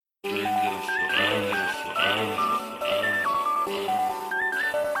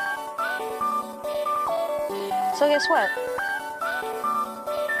So guess what?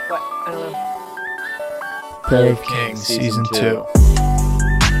 What? I don't know. Pair of Kings Season 2.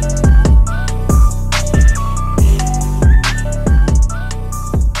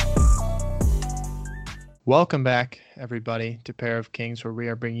 Welcome back, everybody, to Pair of Kings, where we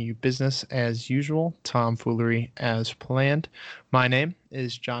are bringing you business as usual, tomfoolery as planned. My name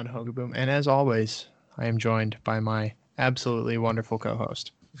is John Hogaboom, and as always, I am joined by my absolutely wonderful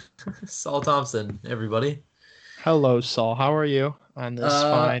co-host, Saul Thompson, everybody. Hello, Saul. How are you on this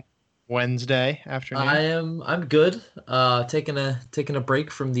fine Wednesday afternoon? I'm good. Taking a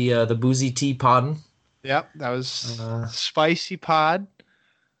break from the boozy tea podding. Yep, that was spicy pod.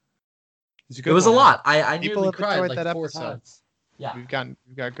 It was a lot. I People nearly have cried enjoyed like that 4 episode. times. Yeah. We've got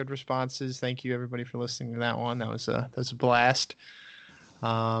good responses. Thank you everybody for listening to that one. That was a blast.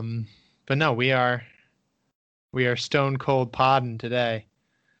 But no, we are stone cold podding today.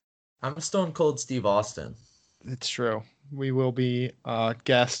 I'm Stone Cold Steve Austin. It's true. We will be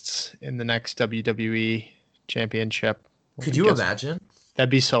guests in the next WWE Championship. Could you imagine? That'd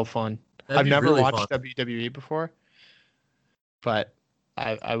be so fun. I've never really watched fun. WWE before, but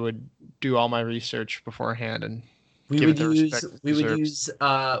I would do all my research beforehand and we would tie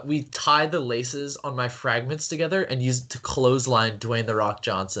the laces on my fragments together and use it to clothesline Dwayne The Rock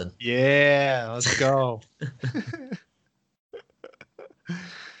Johnson. Yeah, let's go.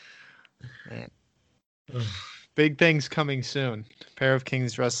 Man. Big things coming soon. Pair of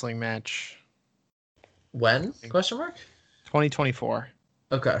Kings wrestling match. When? Question mark? 2024.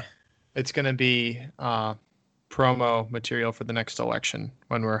 Okay. It's going to be promo material for the next election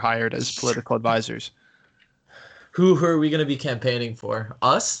when we're hired as political advisors. Who are we going to be campaigning for?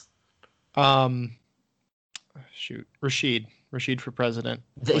 Us? Rashid for president.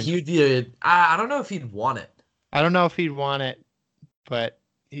 He'd be I don't know if he'd want it. I don't know if he'd want it, but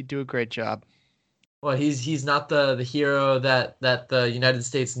he'd do a great job. Well, he's not the hero that the United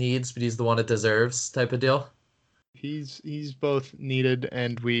States needs, but he's the one it deserves type of deal. He's both needed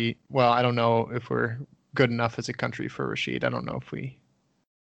and I don't know if we're good enough as a country for Rashid. I don't know if we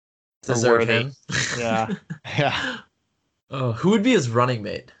deserve him. Yeah. Yeah. Oh, who would be his running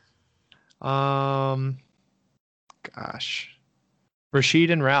mate? Gosh.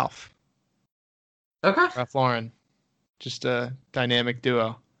 Rashid and Ralph. Okay. Ralph Lauren. Just a dynamic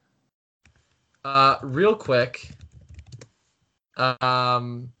duo. Real quick.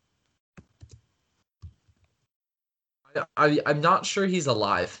 I'm not sure he's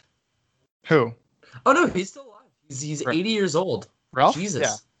alive. Who? Oh no, he's still alive. He's 80 years old. Ralph?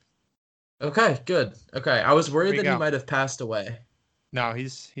 Jesus. Yeah. Okay, good. Okay, I was worried that he might have passed away. No,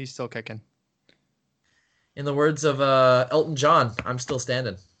 he's still kicking. In the words of Elton John, I'm still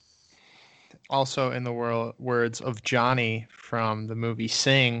standing. Also in the words of Johnny from the movie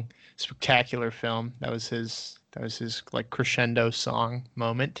Sing, spectacular film. That was his like crescendo song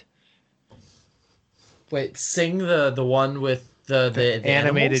moment. Wait, Sing the one with the animated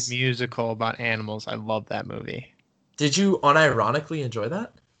animals? Musical about animals. I love that movie. Did you unironically enjoy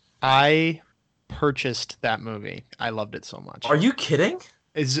that? I purchased that movie. I loved it so much. Are you kidding?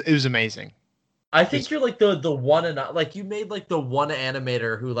 It was amazing. I think you're like the one and like you made like the one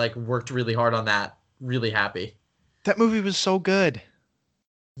animator who like worked really hard on that. Really happy. That movie was so good.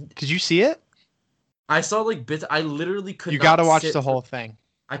 Did you see it? I saw like bits. I literally could. You got to watch the whole thing.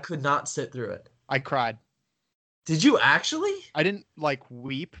 I could not sit through it. I cried. Did you actually? I didn't like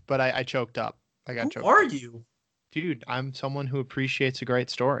weep, but I choked up. I got choked. Who are you? Dude, I'm someone who appreciates a great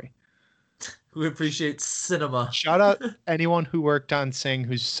story. Who appreciates cinema. Shout out anyone who worked on Sing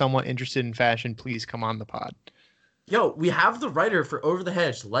who's somewhat interested in fashion. Please come on the pod. Yo, we have the writer for Over the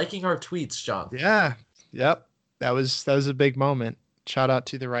Hedge liking our tweets, John. Yeah. Yep. That was a big moment. Shout out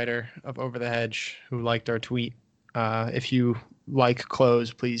to the writer of Over the Hedge who liked our tweet. If you like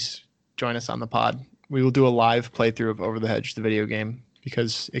clothes, please join us on the pod. We will do a live playthrough of Over the Hedge, the video game,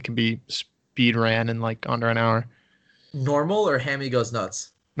 because it can be speed ran in like under an hour. Normal or Hammy Goes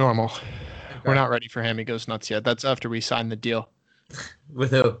Nuts? Normal. Okay. We're not ready for Hammy Goes Nuts yet. That's after we sign the deal. With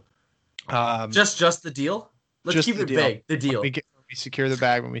who? Just the deal? Let's keep it vague. The deal. We secure the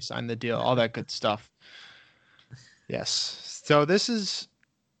bag when we sign the deal. All that good stuff. Yes. So this is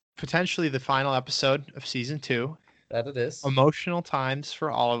potentially the final episode of season 2. That it is. Emotional times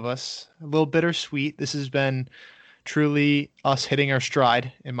for all of us. A little bittersweet. This has been truly us hitting our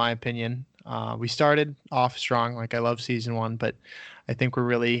stride, in my opinion. We started off strong, like I love season 1, but I think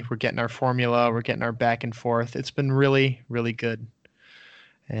we're getting our formula. We're getting our back and forth. It's been really, really good.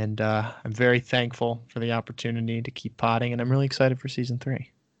 And I'm very thankful for the opportunity to keep potting, and I'm really excited for season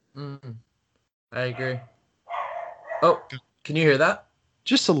 3. I agree. Oh, can you hear that?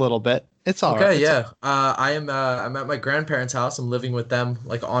 Just a little bit. It's all right. Okay, yeah. I'm at my grandparents' house. I'm living with them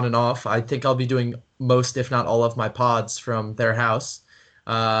like on and off. I think I'll be doing most, if not all, of my pods from their house.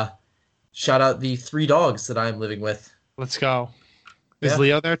 Uh, Shout out the three dogs that I'm living with. Let's go. Is Yeah.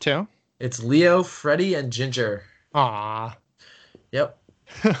 Leo there too? It's Leo, Freddie, and Ginger. Aw. Yep.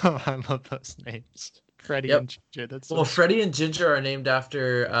 I love those names. Freddie and Yep. Ginger. That's so Well, sweet. Freddie and Ginger are named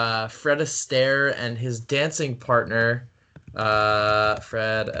after Fred Astaire and his dancing partner,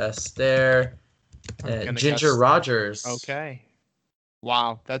 Fred Astaire, I'm gonna Ginger guess. Rogers. Okay.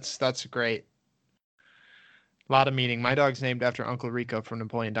 Wow, that's great. A lot of meaning. My dog's named after Uncle Rico from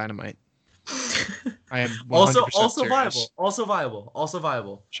Napoleon Dynamite. I am Also, 100% serious. also viable, also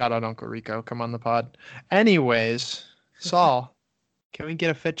viable. Shout out Uncle Rico. Come on the pod. Anyways, Saul, can we get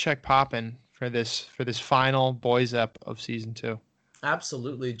a fit check popping for this final boys ep of season 2?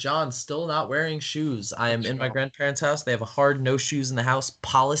 Absolutely. John, still not wearing shoes. I am Let's in my go. grandparents' house. They have a hard no shoes in the house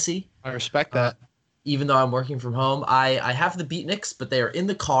policy. I respect Uh, that. Even though I'm working from home, I have the Beatniks, but they are in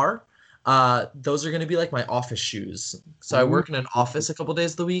the car. Those are going to be like my office shoes. So I Ooh. work in an office a couple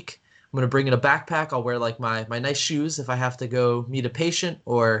days of the week. I'm going to bring in a backpack. I'll wear like my nice shoes if I have to go meet a patient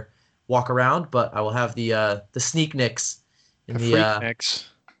or walk around, but I will have the sneak nicks in The the freak mix.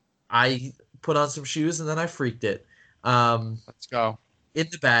 I put on some shoes and then I freaked it. Um Let's go. in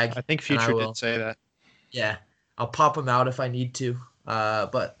the bag, I think and I Future did will, say that. yeah, I'll pop them out if I need to.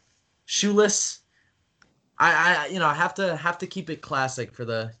 But shoeless, I have to keep it classic for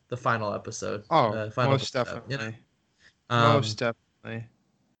the final episode, Oh, final most episode, definitely. Um, Most definitely.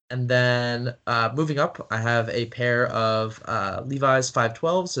 and then moving up, I have a pair of Levi's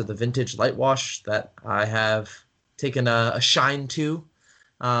 512s, so the vintage light wash that I have taken a shine to,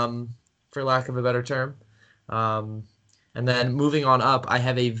 um, for lack of a better term. Um, and then moving on up, I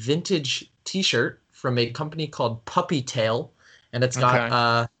have a vintage T-shirt from a company called Puppy Tail, and it's got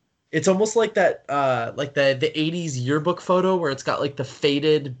Okay. it's almost like that like the 80s yearbook photo where it's got like the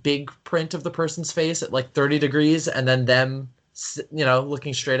faded big print of the person's face at like 30 degrees and then them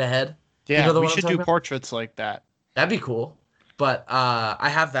looking straight ahead. You Yeah, know the we one I'm should talking do about? portraits like that. That'd be cool. But I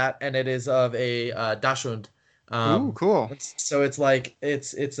have that, and it is of a Dachshund. Ooh, cool. So it's like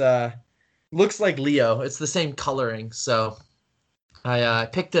it's looks like Leo. It's the same coloring. So I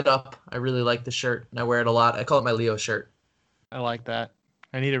picked it up. I really like the shirt, and I wear it a lot. I call it my Leo shirt. I like that.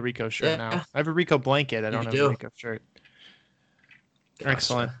 I need a Rico shirt now. Yeah, I have a Rico blanket. I you don't have a do. Rico shirt.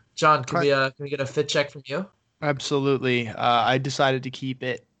 Excellent. Gotcha. John, All right. can we get a fit check from you? Absolutely. I decided to keep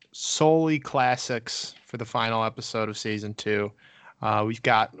it solely classics for the final episode of season 2. We've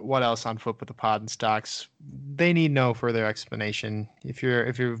got what else on Foot with the Pod and Stocks. They need no further explanation. If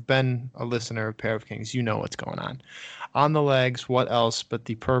you've been a listener of Pair of Kings, you know what's going on. On the legs, what else but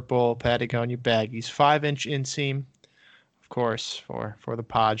the purple Patagonia baggies, 5-inch inseam, of course, for the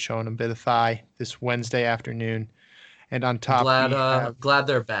pod, showing a bit of thigh this Wednesday afternoon. And on I'm top we have, glad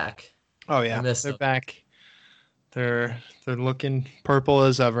they're back. oh I yeah, missed they're them. back. They're looking purple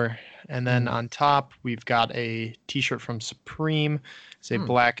as ever. And then Mm. on top, we've got a t-shirt from Supreme. It's a Hmm.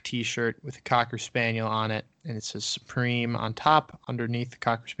 black t-shirt with a Cocker Spaniel on it, and it says Supreme on top. Underneath the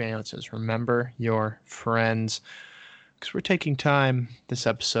Cocker Spaniel, it says "Remember your friends," because we're taking time this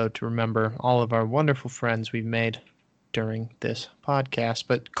episode to remember all of our wonderful friends we've made during this podcast.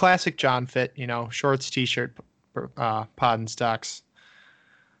 But classic John fit, shorts, t-shirt, pod and stocks.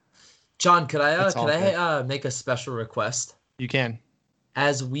 John, It's could all I good. make a special request? You can.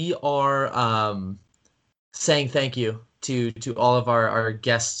 As we are saying thank you to all of our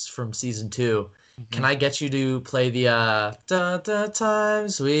guests from season 2, can Mhm. I get you to play the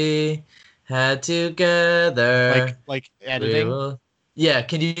times we had together? Like We editing. will. Yeah,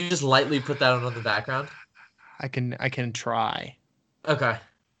 can you just lightly put that on the background? I can try. Okay.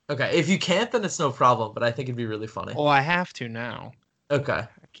 Okay. If you can't, then it's no problem, but I think it'd be really funny. Oh, I have to now. Okay.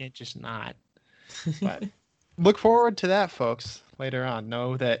 I can't just not. But look forward to that, folks, later on.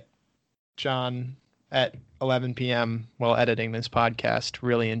 Know that John at 11 p.m. while editing this podcast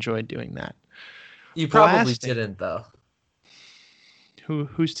really enjoyed doing that. You probably Blasting. didn't, though.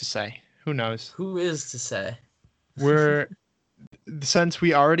 Who's to say? Who knows? Who is to say? We're Since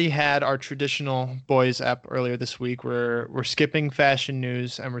we already had our traditional boys app earlier this week, we're skipping fashion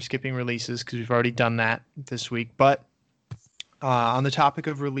news and we're skipping releases because we've already done that this week. But on the topic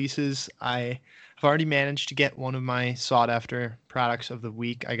of releases, I have already managed to get one of my sought after products of the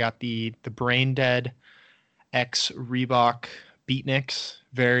week. I got the Brain Dead X Reebok Beatniks.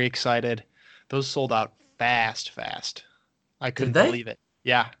 Very excited. Those sold out fast. I Did couldn't they? believe it.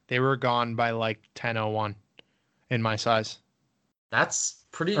 Yeah, they were gone by like 10:01 in my size. That's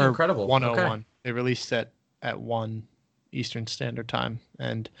pretty Or incredible. Okay. 101. They released it at 1. Eastern Standard Time.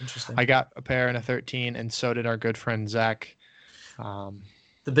 And Interesting. I got a pair and a 13, and so did our good friend Zach.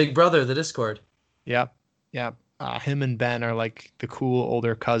 The big brother, the Discord. Yep. Yep. Him and Ben are like the cool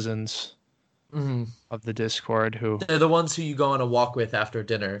older cousins Hmm. of the Discord who They're the ones who you go on a walk with after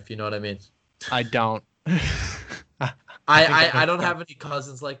dinner, if you know what I mean. I don't. I don't have any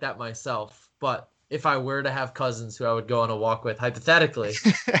cousins like that myself, but if I were to have cousins who I would go on a walk with, hypothetically,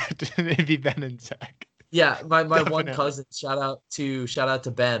 Maybe Ben and Zach. yeah, my one Definitely. cousin, shout out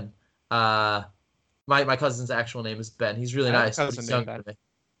to Ben. My cousin's actual name is Ben. He's really I have a nice, but cousin he's named younger Ben. than me.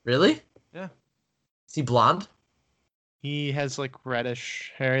 Really? Yeah. Is he blonde? He has like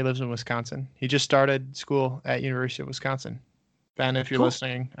reddish hair. He lives in Wisconsin. He just started school at University of Wisconsin. Ben, if you're Cool.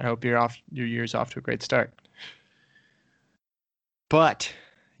 listening, I hope your year's off to a great start. But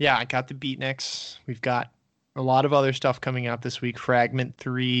yeah, I got the beatniks. We've got a lot of other stuff coming out this week. Fragment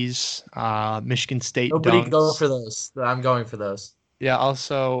threes, Michigan State Nobody go dunks. for those. I'm going for those. Yeah,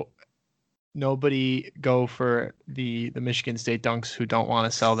 also nobody go for the Michigan State dunks who don't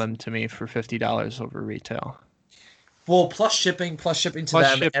want to sell them to me for $50 over retail. Well, plus shipping to Plus them,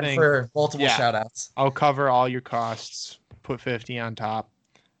 and shipping, for multiple yeah. shout outs. I'll cover all your costs, put 50 on top,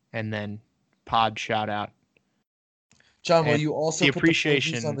 and then pod shout out. John, will And you also the put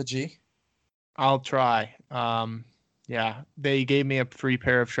appreciation the on the G? I'll try. Yeah, they gave me a free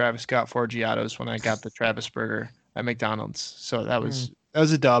pair of Travis Scott Forgiatos when I got the Travis burger at McDonald's. So that was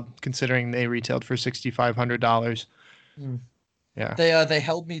a dub considering they retailed for $6,500. Yeah. They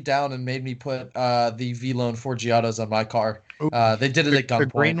held me down and made me put the V-Lone Forgiatos on my car. Ooh. They did it at gunpoint. The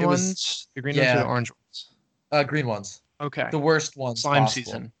green ones? The green ones or the orange ones? Green ones. Okay. The worst ones Slime possible.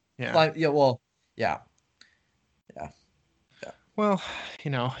 season. Yeah. Slime, yeah, well, yeah. Well,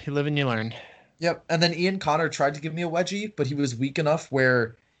 you live and you learn. Yep. And then Ian Connor tried to give me a wedgie, but he was weak enough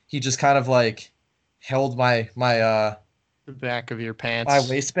where he just kind of like held my the back of your pants. My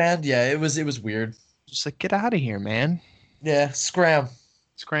waistband. Yeah, it was weird. Just like, get out of here, man. Yeah, scram.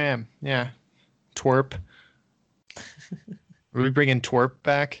 Yeah. Twerp. Are we bringing twerp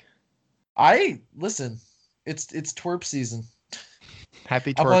back? Listen. It's twerp season.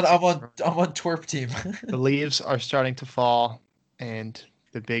 Happy twerp. I'm on twerp team. The leaves are starting to fall, and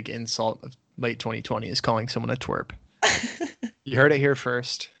the big insult of late 2020 is calling someone a twerp. You heard it here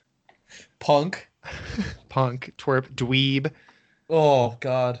first. Punk, twerp, dweeb. Oh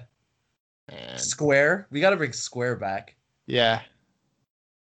God. And Square. We got to bring Square back. Yeah.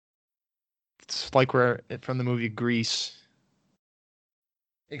 It's like we're from the movie Grease.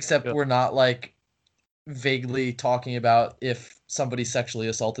 Except we're not like vaguely talking about if somebody sexually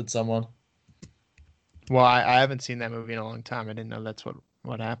assaulted someone. Well, I haven't seen that movie in a long time. I didn't know that's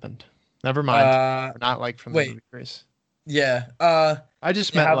what happened. Never mind. We're not like from the movie Grease. Yeah. I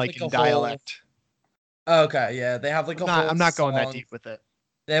just meant like in dialect. Okay, yeah. They have like I'm not going that deep with it.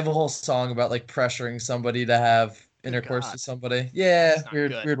 They have a whole song about like pressuring somebody to have intercourse with somebody. Yeah,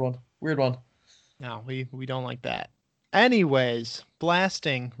 weird one. No, we don't like that. Anyways,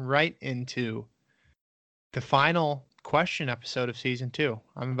 blasting right into the final question episode of season 2.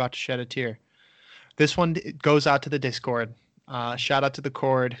 I'm about to shed a tear. This one goes out to the Discord. Shout out to the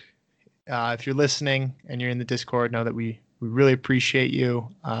Cord. If you're listening and you're in the Discord, know that we really appreciate you.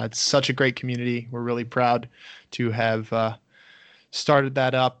 It's such a great community. We're really proud to have started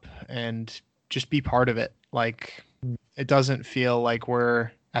that up and just be part of it. Like, it doesn't feel like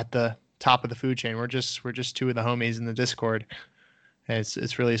we're at the top of the food chain. We're just two of the homies in the Discord. And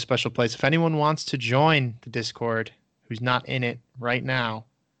it's really a special place. If anyone wants to join the Discord who's not in it right now,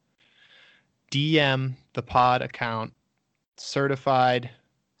 DM the pod account, certified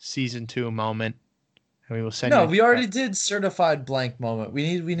season 2 moment, and we will send you. No, we already did certified blank moment.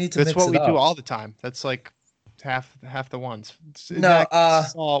 We need to That's mix what it we up. do all the time. That's like half the ones. No,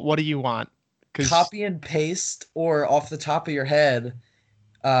 what do you want? Copy and paste, or off the top of your head,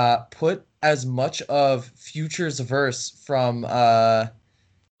 put as much of Future's verse from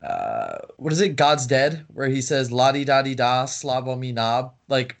what is it? God's Dead, where he says la di da di da slabo me knob.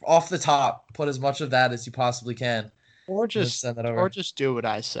 Like off the top, put as much of that as you possibly can. Or just send that over. Or just do what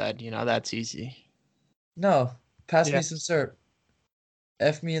I said. That's easy. No, pass me some syrup.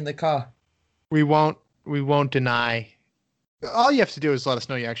 F me in the car. We won't deny. All you have to do is let us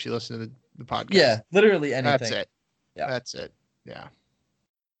know you actually listen to the podcast. Yeah, literally anything. That's it. Yeah. That's it. Yeah.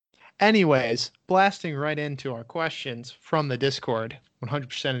 Anyways, blasting right into our questions from the Discord.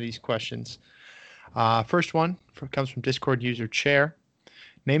 100% of these questions. First one comes from Discord user Chair.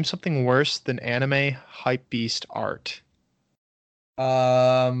 Name something worse than anime hypebeast art.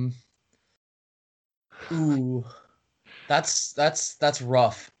 Ooh, that's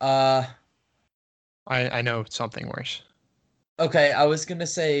rough. I know something worse. Okay, I was gonna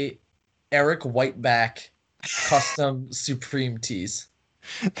say Eric Whiteback custom Supreme tees.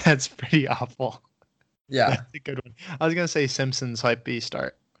 That's pretty awful. That's Yeah. a good one. I was gonna say Simpsons hype B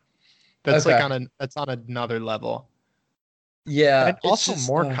start. That's like Okay. that's on another level. Yeah, And it's also just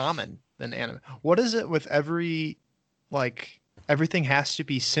more common than anime. What is it with like everything has to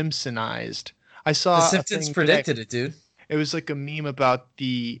be Simpsonized? I The saw a Simpsons thing today. predicted it, dude. It was like a meme about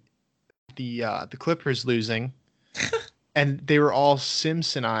the Clippers losing, and they were all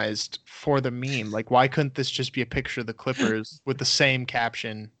Simpsonized for the meme. Like, why couldn't this just be a picture of the Clippers with the same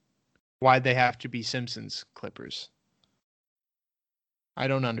caption? Why'd they have to be Simpsons Clippers? I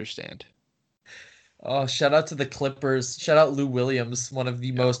don't understand. Oh, shout out to the Clippers. Shout out Lou Williams, one of the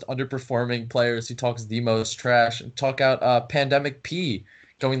Yeah. most underperforming players who talks the most trash. And talk out Pandemic P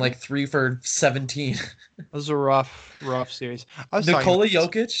going like 3 for 17. It was a rough series. I was talking about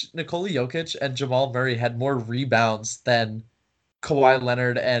Nikola Jokic and Jamal Murray had more rebounds than Kawhi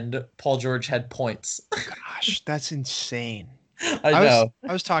Leonard and Paul George had points. gosh, that's insane. I know.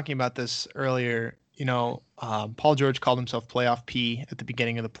 I was talking about this earlier. Paul George called himself playoff P at the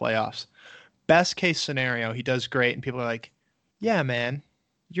beginning of the playoffs. Best case scenario, he does great, and people are like, "Yeah, man,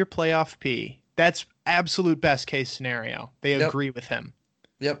 you're playoff P." That's absolute best case scenario. They Yep. agree with him.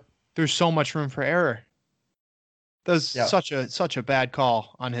 Yep. There's so much room for error. That's Yep. such a bad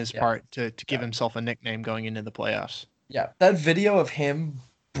call on his Yeah. part to give Yeah. himself a nickname going into the playoffs. Yeah. That video of him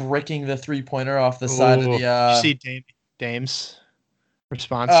bricking the 3-pointer off the side of Oh, the did you see Dame's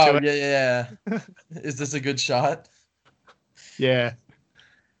response Oh to it? yeah, yeah, yeah. Is this a good shot? Yeah,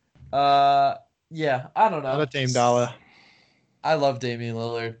 Uh yeah, I don't not a know. Dame Just Dalla. I love Damian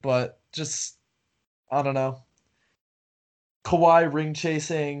Lillard, but just I don't know. Kawhi ring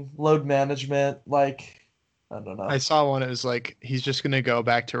chasing, load management, like I don't I know. saw one. It was like he's just gonna go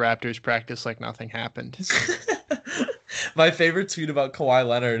back to Raptors practice like nothing happened. My favorite tweet about Kawhi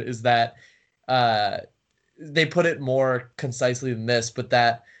Leonard is that uh they put it more concisely than this, but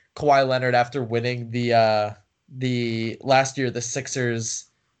that Kawhi Leonard after winning the last year the Sixers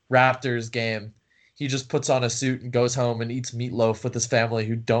Raptors game, he just puts on a suit and goes home and eats meatloaf with his family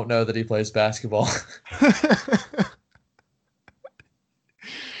who don't know that he plays basketball.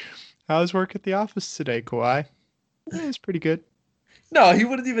 How's work at the office today, Kawhi? It's pretty good. No, he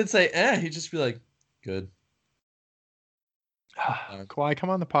wouldn't even say he'd just be like, good. Kawhi, come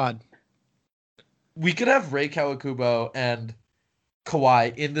on the pod. We could have Ray Kawakubo and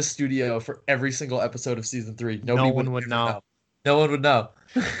Kawhi in the studio for every single episode of season 3. No Nobody would one would ever know. know. No one would know.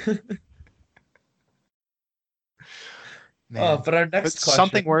 Man. But our But next something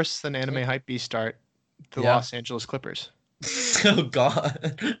question. worse than anime hype B start, the Yeah. Los Angeles Clippers. Oh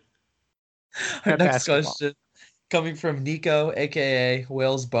God. Our At next basketball. question coming from Nico, aka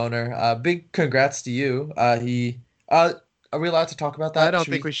Wales Boner. Big congrats to you. He are we allowed to talk about I that? don't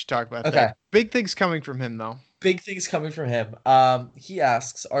Should think we? we should talk about Okay. that. Big things coming from him though. Big things coming from him. He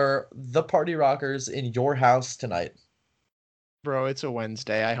asks, are the party rockers in your house tonight? Bro, it's a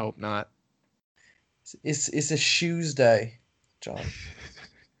Wednesday. I hope not. It's a shoes day, John.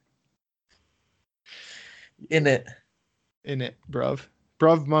 In it. In it, bruv.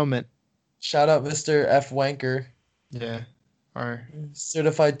 Bruv moment. Shout out Mr. F. Wanker. Yeah. Our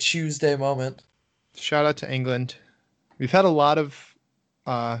Certified Tuesday moment. shout out to England. We've had a lot of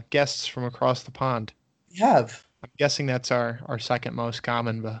guests from across the pond. We have. I'm guessing that's our second most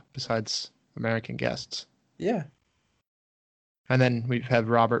common besides American guests. Yeah. And then we've had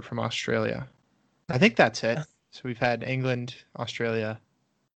Robert from Australia. I think that's it. So we've had England, Australia,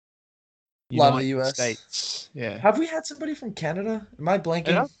 A lot of the United US. States. Yeah. Have we had somebody from Canada? Am I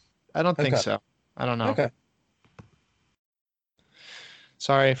blanking? I don't think Okay. so. I don't know. Okay.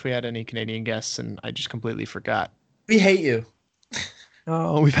 Sorry if we had any Canadian guests and I just completely forgot. We hate you.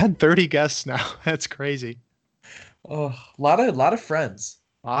 Oh, we've had 30 guests now. That's crazy. Oh, a lot of friends.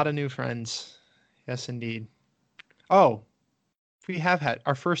 A lot of new friends. Yes, indeed. Oh, we have had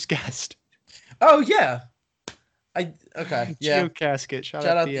our first guest. Oh yeah. Okay. Yeah. Geo Casket. Shout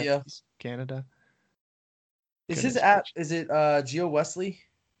Shout out out to Theo. Canada. Is his Goodness at gracious. is it Geo Wesley?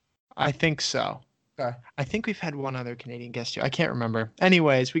 I think so. Okay. I think we've had one other Canadian guest too. I can't remember.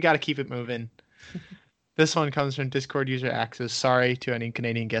 Anyways, we got to keep it moving. This one comes from Discord user Axis. Sorry to any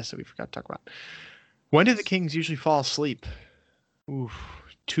Canadian guests that we forgot to talk about. When do the Kings usually fall asleep? Oof,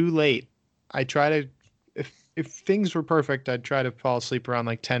 too late. I try to, if things were perfect, I'd try to fall asleep around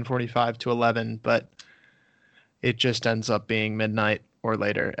like 10:45 to 11, but it just ends up being midnight or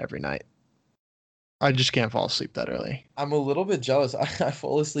later every night. I just can't fall asleep that early. I'm a little bit jealous. I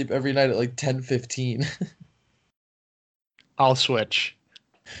fall asleep every night at like 10:15. I'll switch.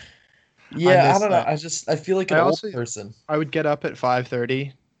 I Yeah, I miss don't know. that. I feel like an I old also person. I would get up at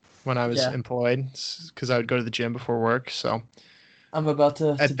 5:30 when I was Yeah, employed because I would go to the gym before work. So I'm about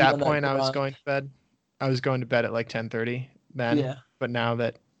to at be that on that point, I was grind. going to bed. I was going to bed at like 10:30 then. Yeah. But now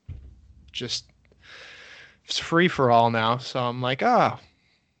that just it's free for all now, so I'm like, I'll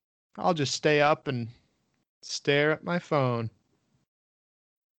just stay up and stare at my phone.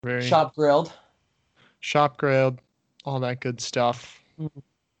 Very Shop grilled. shop grilled, all that good stuff. Mhm.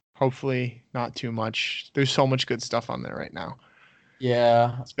 Hopefully, not too much. There's so much good stuff on there right now.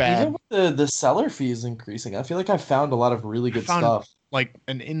 Yeah. It's Even bad. with the seller fees increasing, I feel like I found a lot of really I good found stuff. like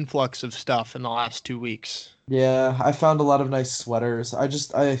an influx of stuff in the last 2 weeks. Yeah, I found a lot of nice sweaters. I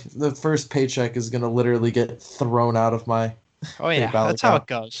the first paycheck is gonna literally get thrown out of my Oh yeah, PayPal that's how account. it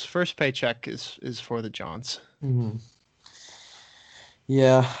goes. First paycheck is for the Johns. Hmm.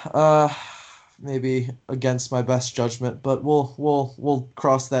 Yeah, maybe against my best judgment, but we'll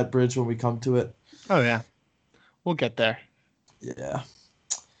cross that bridge when we come to it. Oh yeah, we'll get there. Yeah.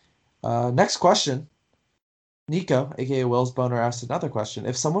 Next question. Nico, aka Wells Boner, asked another question.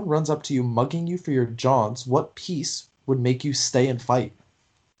 If someone runs up to you mugging you for your Johns, what piece would make you stay and fight?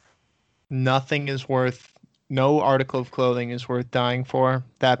 Nothing is worth, no article of clothing is worth dying for.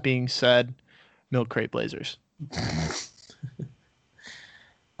 That being said, milk crate blazers.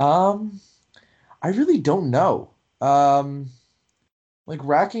 Um, I really don't know. Um, like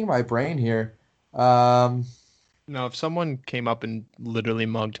racking my brain here. Um, No, if someone came up and literally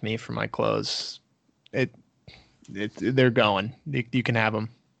mugged me for my clothes, it, they're going. You can have them.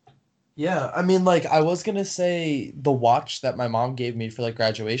 yeah, I mean, like I was gonna say the watch that my mom gave me for like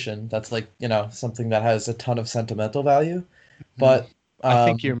graduation. That's like, something that has a ton of sentimental value. Hmm. But I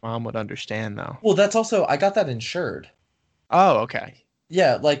think your um, mom would understand though. well, that's also I got that insured. Oh, okay.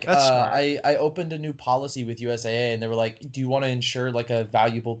 Yeah, like That's smart. I opened a new policy with USAA and they were like, "Do you want to insure like a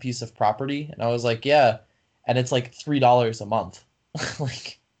valuable piece of property?" And I was like, "Yeah." And it's like $3 a month.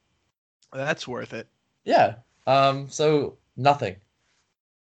 Like, That's worth it. yeah. So nothing.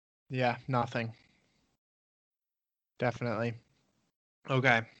 Yeah, nothing. Definitely.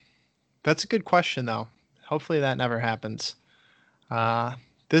 Okay. That's a good question though. Hopefully that never happens. Uh,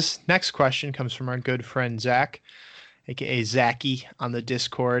 this next question comes from our good friend Zach, aka Zachy on the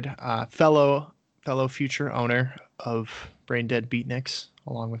Discord, fellow future owner of Brain Dead Beatniks,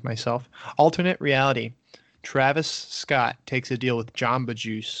 along with myself. Alternate reality. Travis Scott takes a deal with Jamba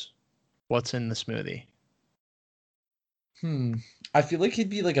Juice. What's in the smoothie? Hmm. I feel like he'd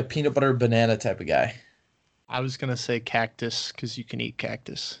be like a peanut butter banana type of guy. I was gonna say cactus because you can eat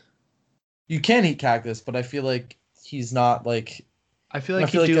cactus. You can eat cactus, but I feel like he's not like I feel I like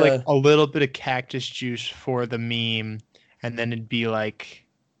feel he'd like do like a little bit of cactus juice for the meme, and then it'd be like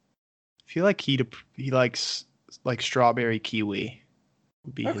I feel like he likes like strawberry kiwi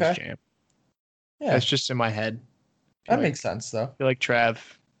would be his okay. jam. Yeah. That's just in my head. That makes sense though. Feel like Trav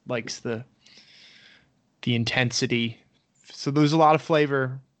likes the intensity. So there's a lot of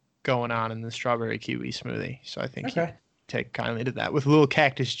flavor going on in the strawberry kiwi smoothie. So I think he'd Okay. take kindly to that with a little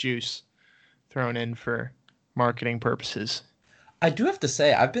cactus juice thrown in for marketing purposes. I do have to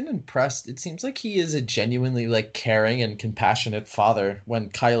say, I've been impressed. It seems like he is a genuinely like caring and compassionate father when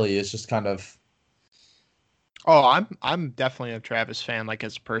Kylie is just kind of Oh, I'm definitely a Travis fan, like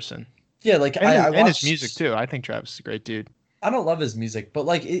as a person, yeah, like and I his music watched too. I think Travis is a great dude. I don't love his music, but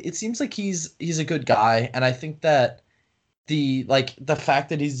like it seems like he's a good guy and I think that the fact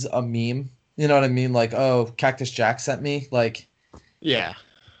that he's a meme, you know what I mean? Like, oh, Cactus Jack sent me, like Yeah,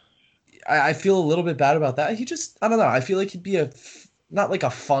 I feel a little bit bad about that. He just I don't know. I feel like he'd be not like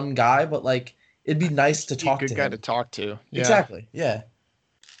a fun guy, but like it'd be I think nice to he'd be a talk good to guy to him. talk to. Yeah, Exactly. Yeah.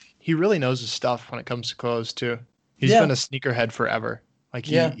 he really knows his stuff when it comes to clothes too. He's been Yeah. a sneakerhead forever. Like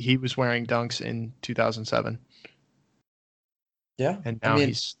he Yeah. he was wearing Dunks in 2007, Yeah. and I now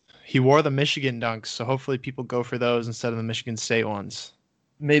mean, he wore the Michigan Dunks. So hopefully people go for those instead of the Michigan State ones,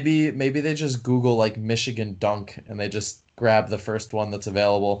 maybe they just Google like Michigan dunk and they just grab the first one that's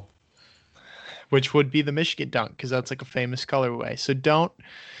available. which would be the Michigan Dunk because that's like a famous colorway. So don't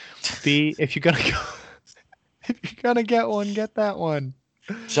be if you're gonna go, if you're gonna get one, get that one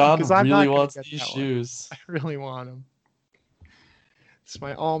because John I'm really not gonna wants get these that one. shoes. I really want them. It's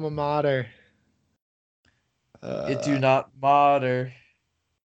my alma mater. It do Uh, not matter.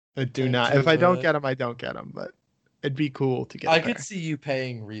 I do Can't not. If do I don't it. get them, I don't get them. But it'd be cool to get a I could pair. see you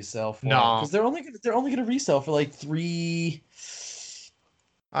paying resale for them No, because they're only gonna resell for like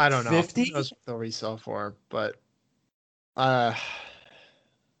I don't know. Who 350. knows what they'll resell for? But uh,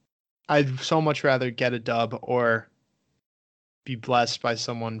 I'd so much rather get a dub or be blessed by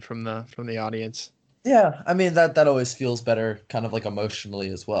someone from the audience. Yeah, I mean that always feels better, kind of like emotionally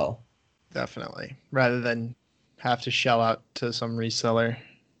as well. Definitely. Rather than have to shell out to some reseller.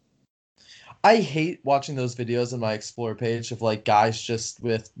 I hate watching those videos on my Explore page of like guys just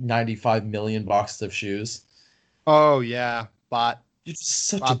with 95 million boxes of shoes. Oh yeah, You're just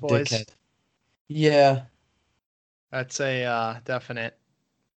such a bot boys. dickhead. Yeah, That's a definite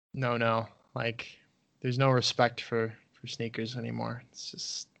no. Like, there's no respect for sneakers anymore. It's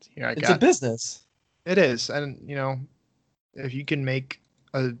just here I it's a got. business. It is, and if you can make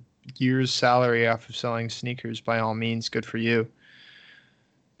a year's salary off of selling sneakers, by all means, good for you.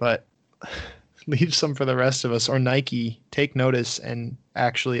 But leave some for the rest of us. Or Nike, take notice and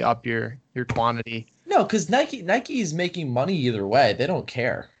actually up your quantity. No, because Nike is making money either way. They don't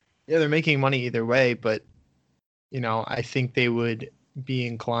care. Yeah, they're making money either way, but I think they would be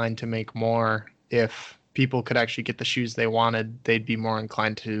inclined to make more if people could actually get the shoes they wanted. They'd be more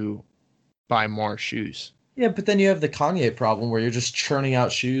inclined to buy more shoes. Yeah, but then you have the Kanye problem where you're just churning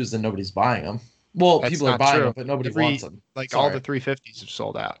out shoes and nobody's buying them. Well, That's people are not buying true. them, but nobody wants them. Like all Sorry. the 350s have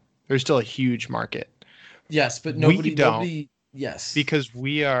sold out. There's still a huge market. Yes, but We don't nobody. Yes, because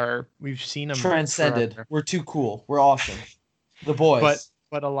we've seen them transcended. forever. We're too cool. We're awesome. The boys.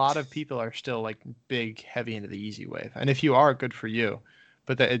 But a lot of people are still like big, heavy into the easy wave. And if you are, good for you.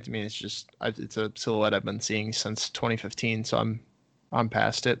 But it's a silhouette I've been seeing since 2015, so I'm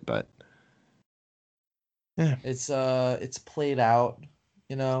past it. But yeah, It's played out.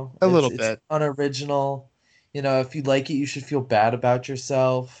 a little It's bit. unoriginal. If you like it, you should feel bad about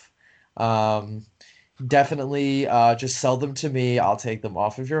yourself. Um, Definitely, just sell them to me. I'll take them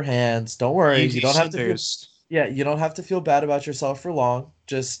off of your hands. Don't worry. Easy You don't have to feel. scissors. Yeah, you don't have to feel bad about yourself for long.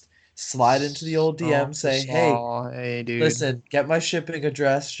 Just slide into the old DM, say, "Hey, Hey, dude. listen, get my shipping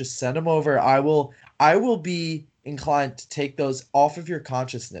address. Just send them over. I will be inclined to take those off of your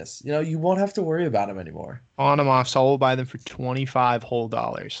consciousness. You won't have to worry about them anymore. On them off, so I will buy them for 25 whole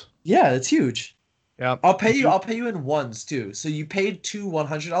dollars. Yeah, that's huge. Yep. I'll pay you in ones too. So you paid two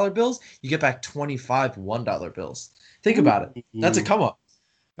 $100 bills, you get back 25 $1 bills. Think about it. That's a come up.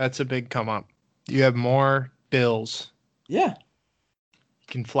 That's a big come up. You have more bills. Yeah. You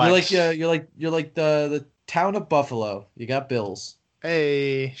can flex. You're like the town of Buffalo. You got bills.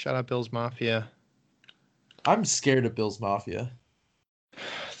 Hey, shout out Bills Mafia. I'm scared of Bills Mafia.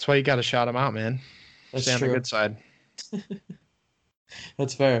 That's why you got to shout them out, man. That's Stay on true. the good side.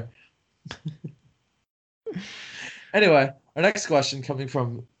 That's fair. Anyway, our next question coming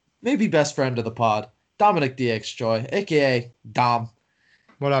from maybe best friend of the pod, Dominic DX Joy, aka Dom.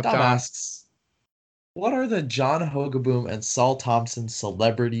 What up, Dom Dom? asks, what are the John Hogaboom and Saul Thompson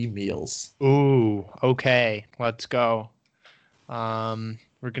celebrity meals? Ooh, okay. Let's go.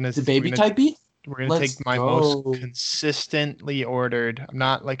 We're gonna The baby type beat? we're gonna Let's take my go. most consistently ordered. I'm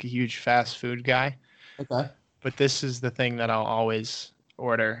not like a huge fast food guy, Okay. but this is the thing that I'll always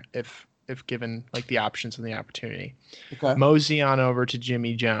order if given like the options and the opportunity. Okay. Mosey on over to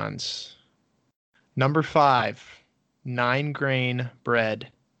Jimmy John's. Number 5, 9-grain bread.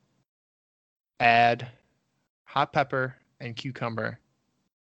 Add hot pepper and cucumber.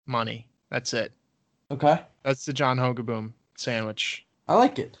 Money. That's it. Okay. That's the John Hogaboom sandwich. I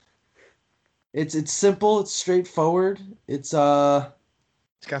like it. It's simple, it's straightforward. It's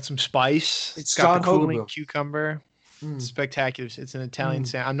It's got some spice. It's got John the cooling Hogaboom. cucumber. mm, Spectacular. It's an Italian Mm.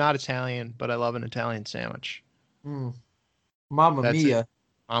 sandwich. I'm not Italian, but I love an Italian sandwich. mm. Mamma That's mia.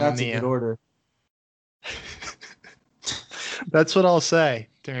 Mamma That's a mia. good order. That's what I'll say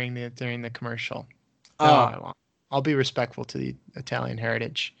during the commercial. No, I won't. I'll be respectful to the Italian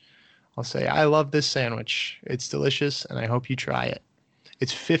heritage. I'll say I love this sandwich. It's delicious, and I hope you try it.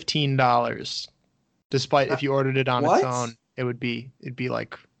 It's $15. Despite if you ordered it on What? its own, it'd be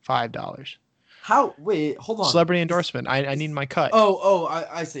like $5. How? Wait, hold on. Celebrity endorsement. I need my cut.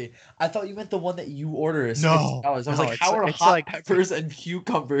 I see. I thought you meant the one that you order is No, $50. I was no, like, how are it's hot like- peppers and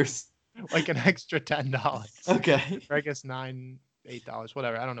cucumbers? Like an extra $10. Okay. Or I guess $9, $8,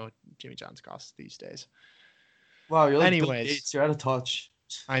 whatever. I don't know what Jimmy John's costs these days. Wow, you're like Bill Anyways. Gates. You're out of touch.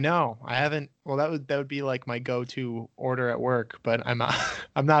 I know. I haven't. Well, that would be like my go-to order at work, but I'm not,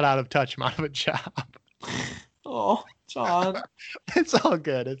 I'm not out of touch. I'm out of a job. Oh, John. It's all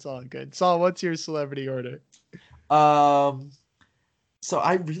good. It's all good. Saul, what's your celebrity order? So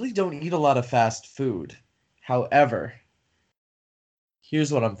I really don't eat a lot of fast food. However,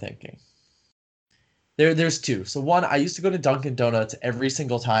 here's what I'm thinking. There's two. So one, I used to go to Dunkin' Donuts every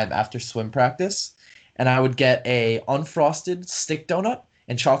single time after swim practice, and I would get a unfrosted stick donut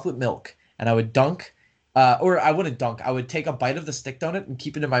and chocolate milk, and I would dunk, or I wouldn't dunk. I would take a bite of the stick donut and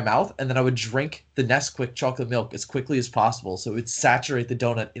keep it in my mouth, and then I would drink the Nesquik chocolate milk as quickly as possible, so it would saturate the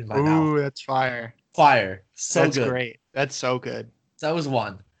donut in my mouth. Ooh, that's fire. Fire, so That's good. great. That's so good. So that was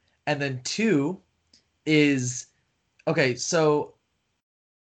one. And then two is okay, so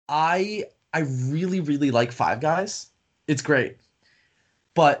I really, really like Five Guys. It's great.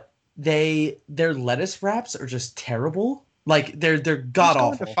 But their lettuce wraps are just terrible. Like they're Who's god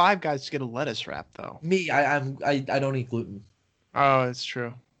going to awful. Five Guys to get a lettuce wrap though? Me, I don't eat gluten. Oh, that's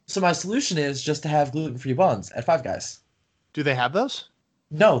true. So my solution is just to have gluten-free buns at Five Guys. Do they have those?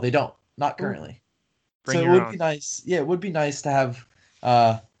 No, they don't. Not Ooh, currently. So bring it your would be own. nice. Yeah, it would be nice to have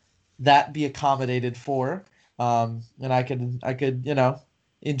uh that be accommodated for. And I could,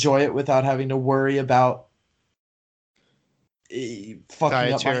 enjoy it without having to worry about fucking up my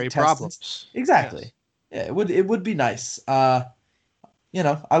Dietary intestines. problems. Exactly. Yes. Yeah, it would be nice. I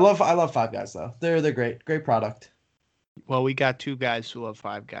love Five Guys though. They're great. Great product. Well, we got two guys who love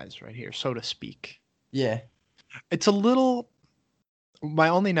Five Guys right here, so to speak. Yeah. It's a little. My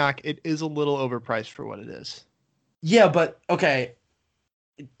only knock, it is a little overpriced for what it is. Yeah, but okay.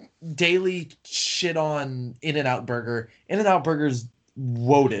 Daily shit on In-N-Out Burger. In-N-Out Burger's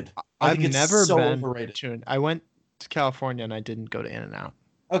loaded. I I've think it's never so been overrated. to. I went to California and I didn't go to In-N-Out.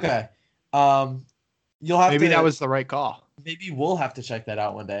 Okay. Um, you'll have Maybe that to was the right call. maybe we'll have to check that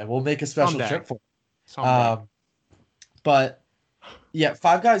out one day. We'll make a special Someday. trip for it. Someday. But yeah,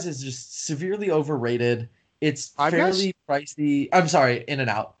 Five Guys is just severely overrated. It's Five Guys? fairly pricey. I'm sorry,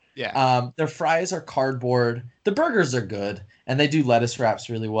 In-N-Out. Yeah. Their fries are cardboard. The burgers are good, and they do lettuce wraps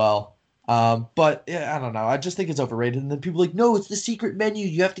really well. But yeah, I don't know. I just think it's overrated. And then people are like, no, it's the secret menu.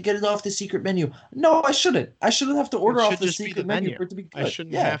 You have to get it off the secret menu. No, I shouldn't. I shouldn't have to order It off should the just be secret the menu menu. for it to be I good.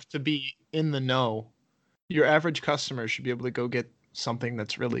 shouldn't Yeah. have to be in the know. Your average customer should be able to go get something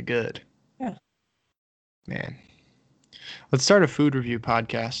that's really good. Yeah. Man. Let's start a food review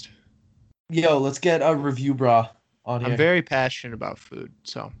podcast. Yo, let's get a review bra on here. I'm very passionate about food,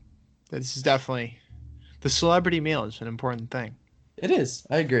 so this is definitely the celebrity meal is an important thing. It is.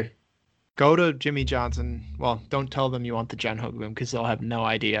 I agree. Go to Jimmy Johnson. Well, don't tell them you want the Gen Hook boom because they'll have no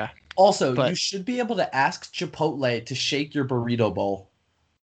idea. Also, But- you should be able to ask Chipotle to shake your burrito bowl.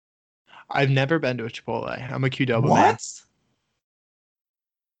 I've never been to a Chipotle. I'm a Qdoba man. What?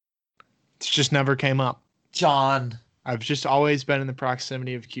 It's just never came up. John. I've just always been in the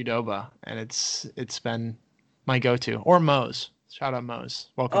proximity of Qdoba, and it's been my go-to. Or Moe's. Shout out Moe's.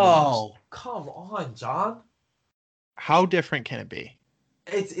 Welcome to Moe's. Oh, come on, John. How different can it be?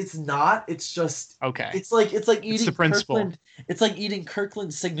 It's not. It's just Okay. it's like eating the principle. Kirkland. It's like eating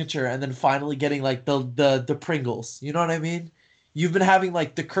Kirkland's signature and then finally getting like the Pringles. You know what I mean? You've been having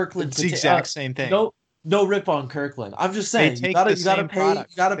like the Kirkland. It's the exact same thing. No rip on Kirkland. I'm just They saying take you gotta the same pay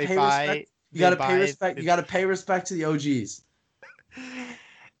product. you gotta They pay buy- respect. You they gotta buy- pay respect. You gotta pay respect to the OGs.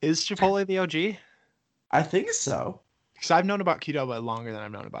 Is Chipotle the OG? I think so. Because I've known about Qdoba longer than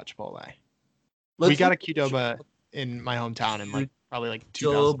I've known about Chipotle. We Let's got a look- Qdoba in my hometown in like probably like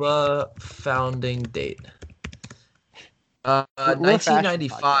 2000. Qdoba founding date. We're a fashion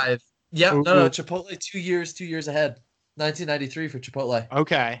 1995. Yeah, Ooh, no, ooh. Chipotle 2 years ahead. 1993 for Chipotle.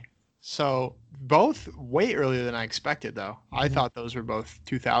 Okay. So both way earlier than I expected, though. I Mhm. thought those were both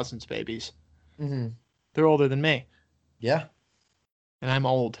 2000s babies. Mm-hmm. They're older than me, Yeah. and I'm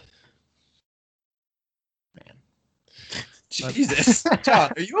old. Man. Jesus,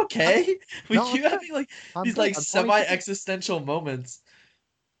 John, are you okay? We No, keep I'm having like I'm these good. like I'm 22. semi-existential moments.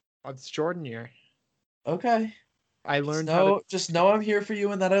 It's Jordan year. Okay. I Just learned know, just know I'm here for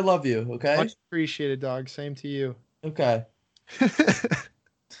you and that I love you. Okay. Much appreciated, dog. Same to you. Okay.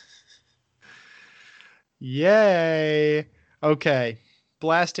 Yay. Okay.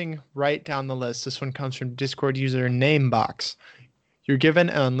 Blasting right down the list. This one comes from Discord user Namebox. You're given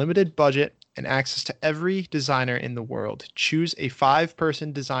an unlimited budget and access to every designer in the world. Choose a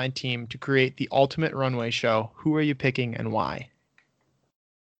 5-person design team to create the ultimate runway show. Who are you picking and why?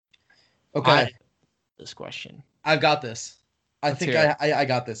 Okay. This question. I've got this. I Let's think hear I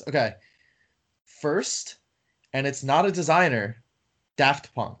got this. Okay. First, and it's not a designer,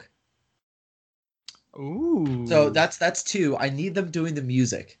 Daft Punk. Ooh. So that's 2. I need them doing the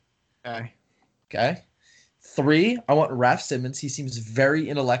music. okay. Okay. 3, I want Raph Simmons. He seems very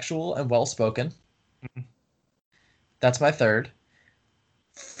intellectual and well spoken. Mhm. That's my 3rd.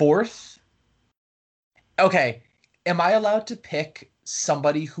 4th, okay. Am I allowed to pick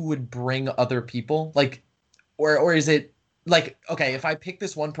somebody who would bring other people? Like, or is it like, okay, if I pick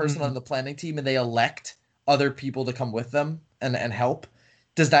this one person on the planning team and they elect other people to come with them and help,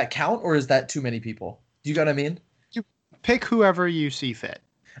 does that count or is that too many people? Do you get what I mean? Pick whoever you see fit.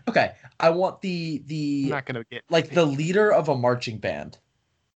 Okay. I want I'm the not gonna get like the leader of a marching band.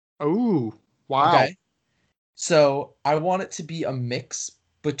 Ooh. Wow. Okay. So I want it to be a mix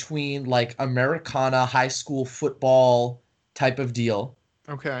between like Americana high school football type of deal.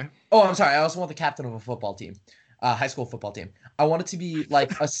 Okay. Oh, I'm sorry. I also want the captain of a football team, high school football team. I want it to be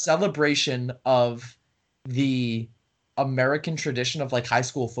like a celebration of the American tradition of like high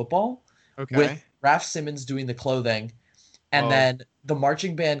school football, Okay. with Raf Simons doing the clothing, and Oh, then the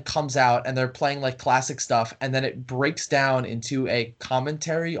marching band comes out and they're playing like classic stuff, and then it breaks down into a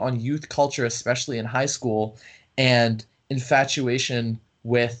commentary on youth culture, especially in high school, and infatuation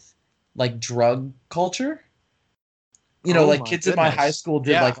with like drug culture. oh Like my kids in my high goodness. school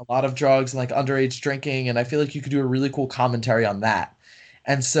did Yeah. like a lot of drugs and like underage drinking, and I feel like you could do a really cool commentary on that.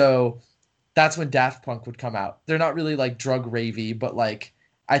 And so that's when Daft Punk would come out. They're not really like drug ravey, but like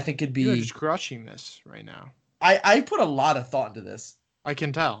I think it'd You're just be. crushing this right now. I put a lot of thought into this. I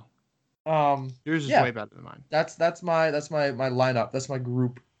can tell. Um, Yours is yeah, way better than mine. that's my lineup. That's my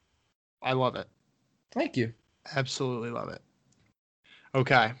group. I love it. Thank you. Absolutely love it.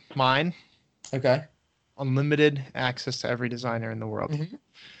 Okay. Mine, Okay. unlimited access to every designer in the world. Mhm.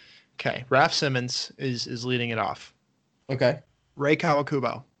 Okay. Raf Simons is leading it off. Okay. Ray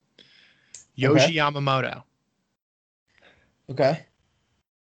Kawakubo. Okay. Yoji Yamamoto. Okay.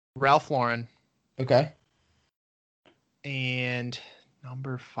 Ralph Lauren. Okay. And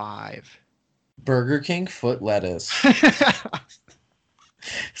number 5. Burger King foot lettuce.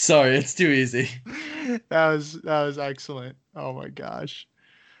 Sorry, it's too easy. That was excellent. Oh my gosh.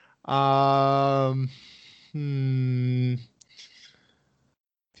 Um, I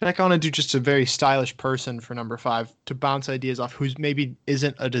feel like I want to do just a very stylish person for number 5 to bounce ideas off, who's maybe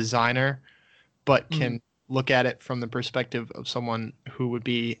isn't a designer, but can look at it from the perspective of someone who would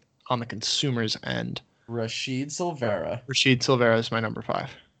be on the consumer's end. Rashid Silvera. Rashid Silvera is my number 5.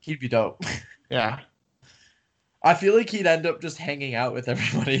 He'd be dope. Yeah. I feel like he'd end up just hanging out with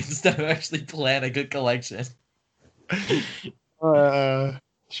everybody instead of actually plan a good collection.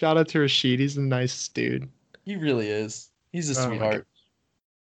 Shout out to Rashid. He's the nicest dude. He really is. He's a Oh my sweetheart.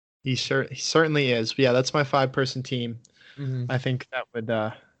 He certainly is. But yeah, that's my 5-person team. Mm-hmm. I think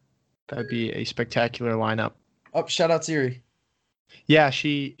that'd be a spectacular lineup. Oh, shout out Siri. Yeah,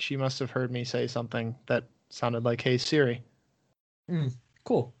 she must have heard me say something that sounded like "Hey Siri."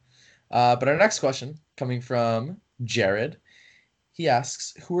 Cool. But our next question, coming from Jared, he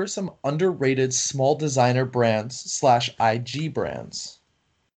asks, who are some underrated small designer brands / IG brands?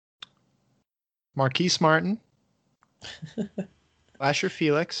 Marquise Martin, Lasher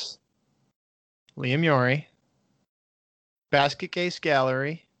Felix, Liam Yori, Basket Case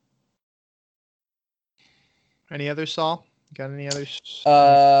Gallery. Any others, Saul? Got any others?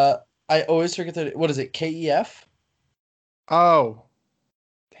 I always forget what is it? KEF? Oh,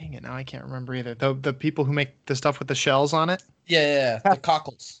 dang it! Now I can't remember either. The people who make the stuff with the shells on it. Yeah. The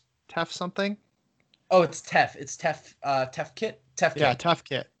cockles. Tef something. Oh, it's Tef. It's Tef. Tef Kit. Tef Kit. Yeah, Tef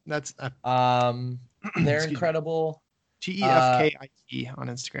Kit. That's they're incredible. TEFKIT on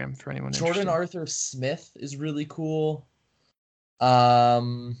Instagram for anyone Jordan interested. Arthur Smith is really cool.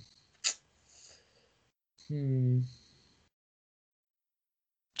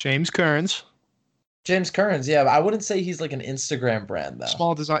 James Kearns. James Kearns, yeah, but I wouldn't say he's like an Instagram brand though.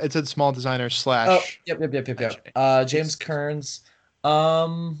 Small design. It said small designer / Oh, yep. James Kearns.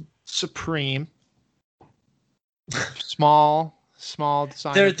 Supreme. Small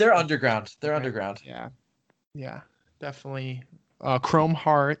designer. They're underground. They're underground. Yeah, definitely. Chrome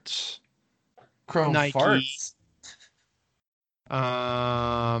Hearts. Chrome Nike. Farts.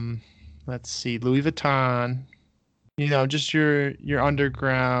 Let's see, Louis Vuitton. Just your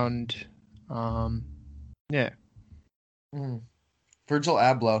underground. Yeah. Virgil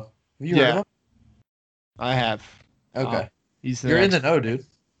Abloh. Have you heard of him? I have. Okay. You're in the know, dude.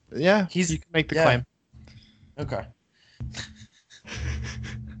 Yeah. You can make the claim. Okay.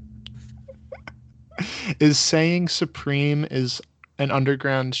 Is saying Supreme is an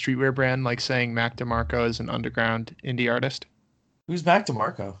underground streetwear brand like saying Mac DeMarco is an underground indie artist? Who's Mac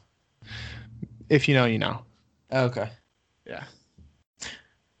DeMarco? If you know, you know. Okay. Yeah.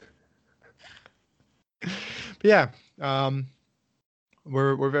 But yeah,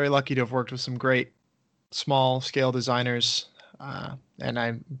 we're very lucky to have worked with some great small scale designers, and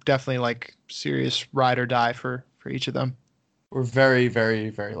I'm definitely like serious ride or die for each of them. We're very, very,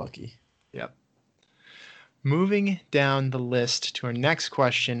 very lucky. Yep. Moving down the list to our next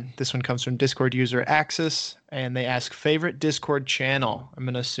question. This one comes from Discord user Axis, and they ask favorite Discord channel. I'm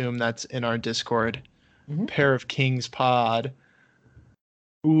going to assume that's in our Discord. Pair of Kings pod.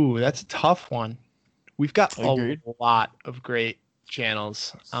 Ooh, that's a tough one. We've got a lot of great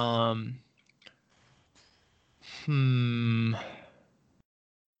channels. The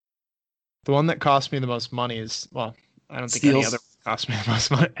one that cost me the most money is, well, I don't think any other cost me the most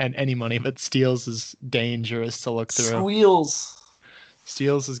money and any money, but Steels is dangerous to look through.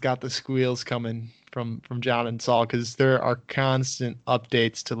 Steels has got the squeals coming from John and Saul because there are constant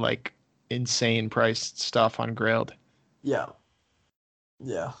updates to like insane priced stuff on Grailed. Yeah.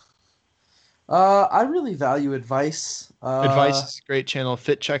 Yeah. I really value advice. Advice is a great channel.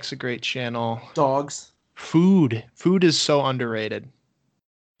 Fit Check's a great channel. Dogs. Food is so underrated.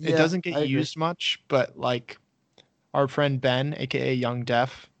 It Yeah, doesn't get I agree. used much, but like our friend Ben, aka Young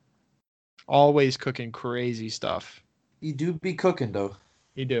Def, always cooking crazy stuff. You do be cooking though.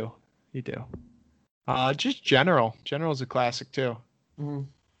 You do. You do. Just General. General's a classic too. Hmm.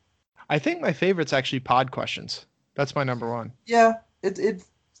 I think my favorite's actually Pod Questions. That's my number one. Yeah, it's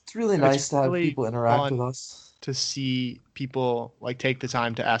really It's nice to have really people interact with fun us. to see people like take the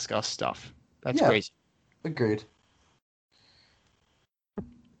time to ask us stuff. That's Yeah, crazy. agreed.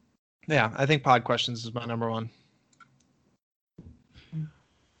 Yeah, I think Pod Questions is my number one.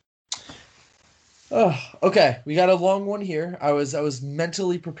 Oh, okay, we got a long one here. I was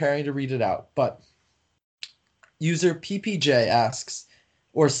mentally preparing to read it out, but user PPJ asks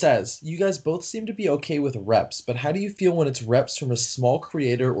or says, "You guys both seem to be okay with reps, but how do you feel when it's reps from a small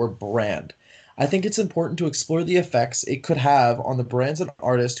creator or brand? I think it's important to explore the effects it could have on the brands and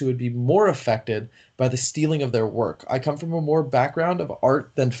artists who would be more affected by the stealing of their work. I come from a more background of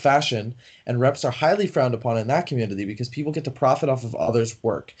art than fashion, and reps are highly frowned upon in that community because people get to profit off of others'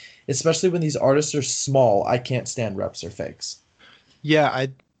 work. Especially when these artists are small, I can't stand reps or fakes." Yeah,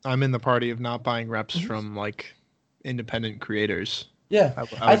 I'm in the party of not buying reps Mhm. from like independent creators. Yeah, I I would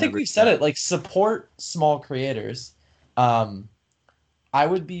think never we've do said that. it, like support small creators. Um, I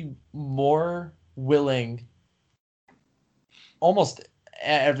would be more willing almost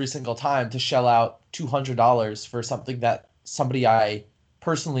every single time to shell out $200 for something that somebody I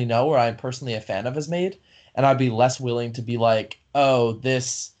personally know or I'm personally a fan of has made, and I'd be less willing to be like, oh,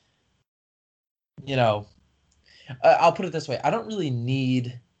 this, you know, I'll put it this way: I don't really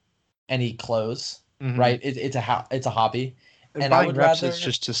need any clothes, Hmm. right? It's a hobby, And and I buying would reps is rather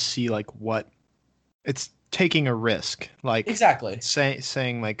just to see like what it's taking a risk. Like exactly.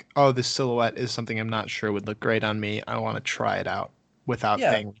 saying like, oh, this silhouette is something I'm not sure would look great on me. I want to try it out without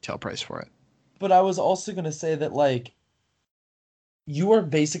Yeah, paying retail price for it. but I was also gonna say that like you are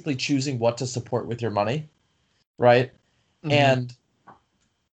basically choosing what to support with your money, right? Hmm. And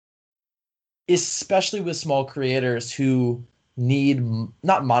especially with small creators who need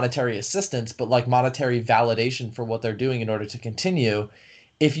not monetary assistance, but like monetary validation for what they're doing in order to continue.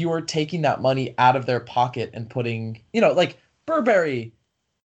 If you are taking that money out of their pocket and putting, like Burberry,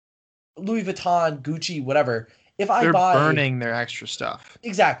 Louis Vuitton, Gucci, whatever, if I They're buy burning their extra stuff.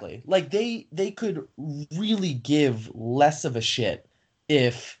 exactly, like they could really give less of a shit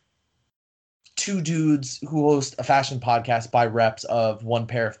if two dudes who host a fashion podcast buy reps of one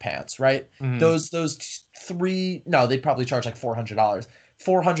pair of pants, right? Hmm. Those three, no, they'd probably charge like $400.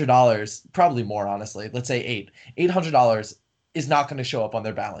 $400, probably more, honestly. Let's say $800 is not going to show up on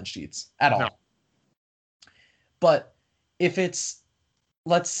their balance sheets at No. all. But if it's,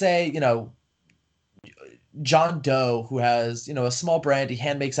 let's say, John Doe, who has, a small brand, he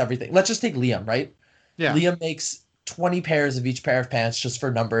hand makes everything. Let's just take Liam, right? Yeah. Liam makes 20 pairs of each pair of pants just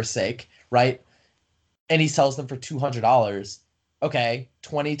for numbers sake, right? And he sells them for $200. Okay,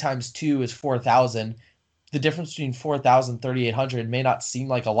 20 times 2 is 4,000. The difference between 4,000 and 3,800 may not seem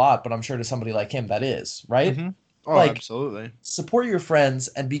like a lot, but I'm sure to somebody like him that is, right? Hmm. Oh, Like, absolutely. support your friends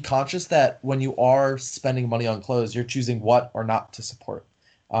and be conscious that when you are spending money on clothes, you're choosing what or not to support.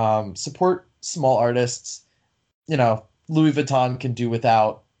 Support small artists. Louis Vuitton can do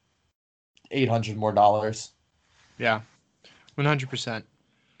without 800 more dollars. Yeah. 100%.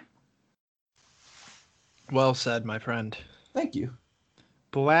 Well said, my friend. Thank you.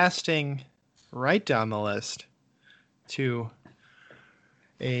 Blasting right down the list to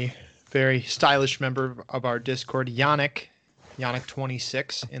a very stylish member of our Discord,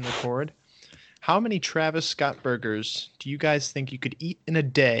 Yannick26 in the cord. How many Travis Scott burgers do you guys think you could eat in a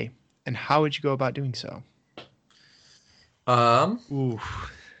day, and how would you go about doing so? Um, Ooh,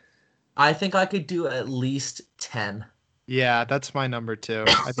 I think I could do at least 10. yeah, that's my number two.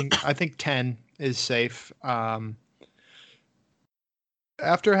 I think 10 is safe.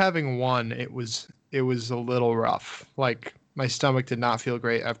 After having one, it was a little rough. Like my stomach did not feel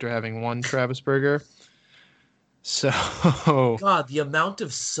great after having one Travis burger. So, God, the amount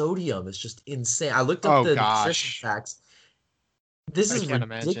of sodium is just insane. I looked up oh the nutrition gosh, facts. This I is can't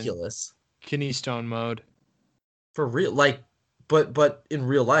imagine. ridiculous. Kidney stone mode. For real. Like, but in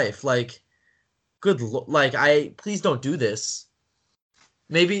real life, like, like, please don't do this.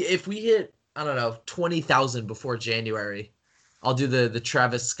 Maybe if we hit, I don't know, 20,000 before January, I'll do the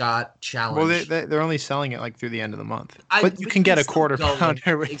Travis Scott Well, challenge. they're only selling it like through the end of the month, I but you but can get a still quarter go and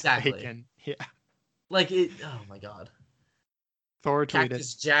pounder with exactly bacon. Yeah. like it. Oh my god. Thor tweeted.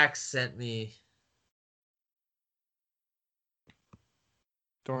 Cactus Jack sent me.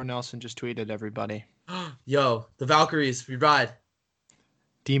 Thor Nelson just tweeted everybody. Yo, the Valkyries, we ride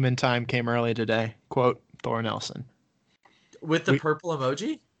Demon time came early today. Quote Thor Nelson. with the We purple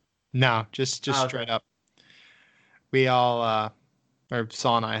emoji. no, just Oh, straight okay. up. We all or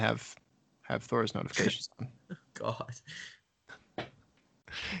Saul and I have Thor's notifications on. God,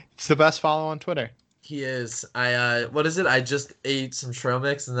 It's the best follow on Twitter. he is. What is it? I just ate some trail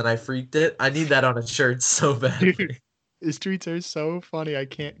mix and then I freaked it. I need that on a shirt so Dude, badly. his tweets are so funny. I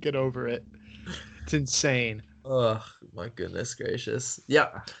can't get over it. It's insane. Oh my goodness gracious.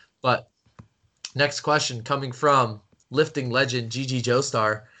 Yeah, but next question coming from lifting legend GG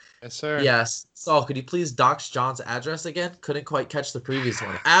Joestar. Yes, sir. Yes. Saul, could you please dox John's address again? Couldn't quite catch the previous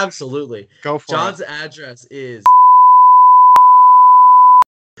one. Absolutely. Go for John's it. address is.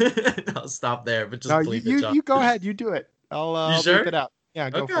 I'll stop there, but just No, bleep it, John. you go ahead. You do it. I'll You I'll sure? bleep it out. Yeah,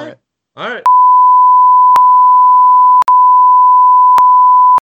 go for Okay. it. All right.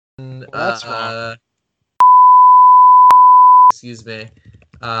 Well, that's wrong. Excuse me.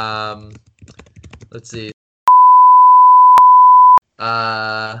 Let's see.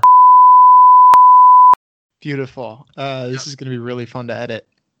 Beautiful. This is gonna be really fun to edit.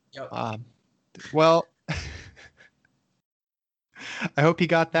 Yep. Well, I hope you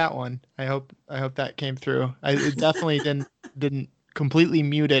got that one. I hope that came through. It definitely didn't completely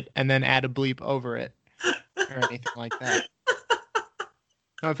mute it and then add a bleep over it or anything like that.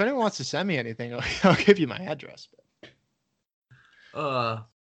 Now, if anyone wants to send me anything, I'll give you my address.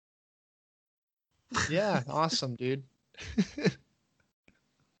 Yeah, awesome, dude.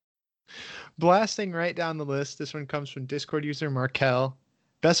 Blasting right down the list. This one comes from Discord user Markel.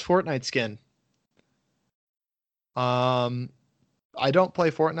 Best Fortnite skin. I don't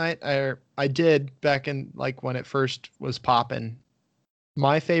play Fortnite. I did back in like when it first was popping.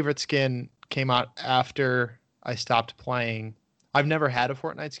 My favorite skin came out after I stopped playing. I've never had a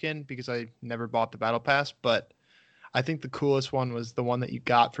Fortnite skin because I never bought the Battle Pass, but I think the coolest one was the one that you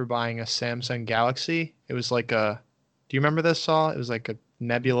got for buying a Samsung Galaxy. It was like a, do you remember this, Saw? It was like a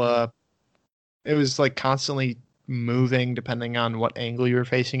nebula. It was like constantly moving depending on what angle you were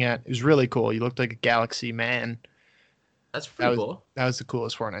facing at. It was really cool. You looked like a Galaxy man. That's pretty cool. That was the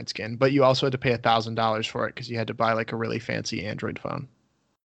coolest Fortnite skin. But you also had to pay $1,000 for it because you had to buy like a really fancy Android phone.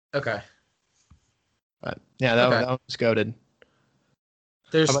 Okay. But yeah, that was goated.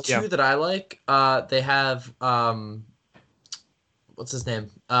 There's two that I like. They have what's his name?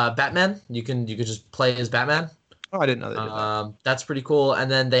 Batman. You can just play as Batman. Oh, I didn't know they did that. That's pretty cool.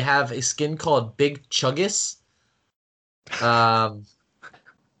 And then they have a skin called Big Chuggus.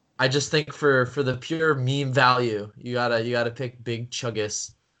 I just think for the pure meme value, you gotta pick Big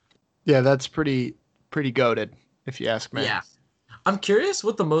Chuggus. Yeah, that's pretty goated, if you ask me. Yeah. I'm curious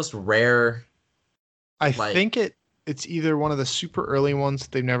what the most rare. I think it's either one of the super early ones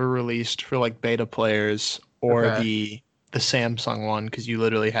that they've never released for like beta players, or the Samsung one because you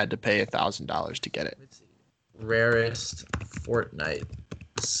literally had to pay $1,000 to get it. Let's see. Rarest Fortnite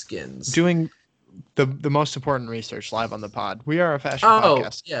skins. Doing the most important research live on the pod. We are a fashion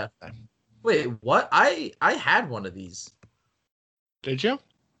podcast. Yeah. Wait, what? I had one of these. Did you?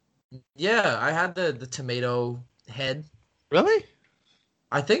 Yeah, I had the tomato head. Really?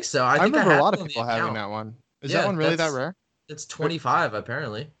 I think so. I remember a lot of people having that one. Is that one really that rare? It's 25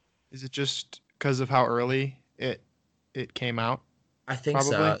 apparently. Is it just because of how early it came out? I think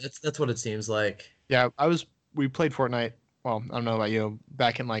so. That's what it seems like. Yeah, we played Fortnite. Well, I don't know about you.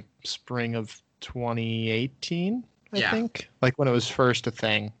 Back in like spring of 2018, I think, like when it was first a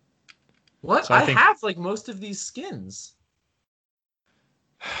thing. What? So I have like most of these skins.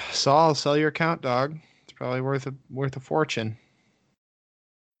 So I'll sell your account, dog. It's probably worth a fortune.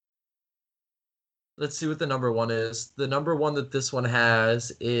 Let's see what the number one is. The number one that this one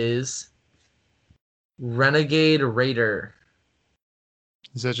has is Renegade Raider.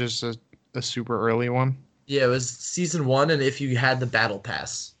 Is that just a super early one? Yeah, it was season 1, and if you had the battle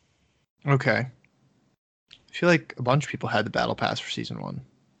pass. Okay. I feel like a bunch of people had the battle pass for season 1.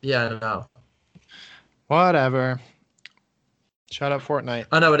 Yeah, I don't know. Whatever. Shout out Fortnite.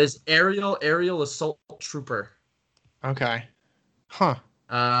 Oh no, it is Aerial Assault Trooper. Okay. Huh.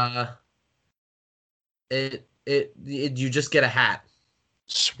 It you just get a hat.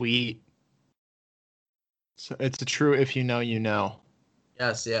 Sweet. So it's a true if you know, you know.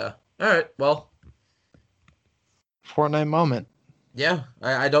 Yes, yeah. All right, well. Fortnite moment. Yeah,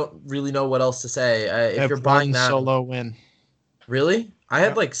 I don't really know what else to say. If you're buying that solo win. Really? I had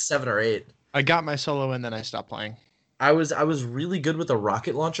Yep. like 7 or 8. I got my solo in, then I stopped playing. I was really good with the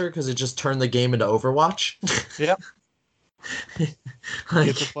rocket launcher because it just turned the game into Overwatch. Yep. You get to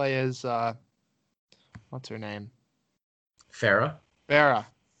Like play as what's her name? Farah. Vera.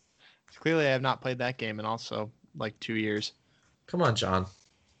 Clearly, I have not played that game in also like 2 years. Come on, John.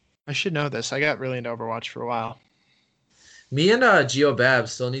 I should know this. I got really into Overwatch for a while. Me and Geo Bab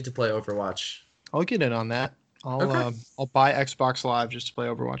still need to play Overwatch. I'll get in on that. Okay. I'll buy Xbox Live just to play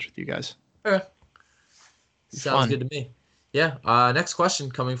Overwatch with you guys. Okay. Be Sounds fun. good to me. Yeah. Next question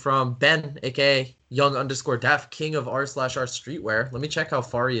coming from Ben, aka Young_Def, king of r/r streetwear. Let me check how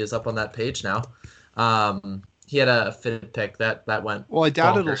far he is up on that page now. He had a fit pick that went. Well, I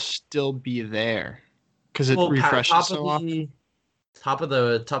doubt it'll bonkers. still be there because it Well, refreshes top so of often. the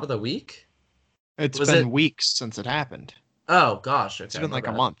top of the week. It's was been it- weeks since it happened. Oh gosh, okay. It's been my like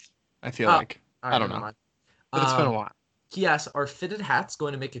a bad. month. I feel Oh, like. All right, I don't never know, mind. but it's been a Um, while. He asks, "Are fitted hats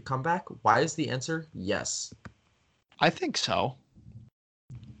going to make a comeback?" Why is the answer yes? I think so.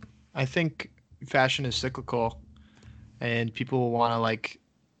 I think fashion is cyclical, and people will want to like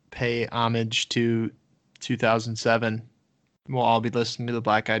pay homage to 2007. We'll all be listening to the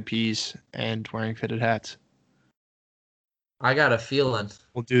Black Eyed Peas and wearing fitted hats. I got a feeling.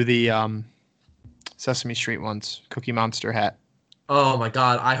 We'll do the Sesame Street ones, Cookie Monster hat. Oh my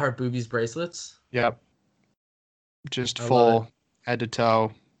God, I Heart Boobies bracelets. Yep. Just I love full head to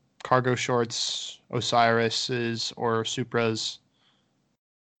toe, cargo shorts, Osiris's or Supra's.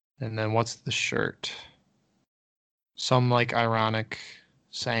 And then what's the shirt? Some like ironic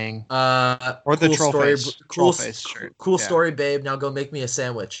saying. Or the cool troll story, face. cool, Troll face shirt. cool Yeah. story, babe. Now go make me a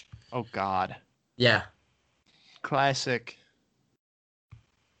sandwich. Oh God. Yeah, Classic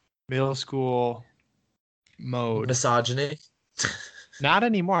middle school mode. misogyny. Not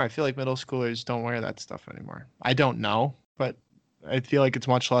anymore. I feel like middle schoolers don't wear that stuff anymore. I don't know, but I feel like it's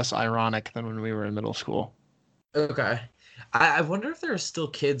much less ironic than when we were in middle school. Okay, I wonder if there are still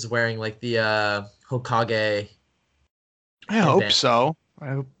kids wearing like the Hokage. I hope Headband. so. I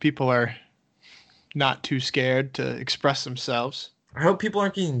hope people are not too scared to express themselves. I hope people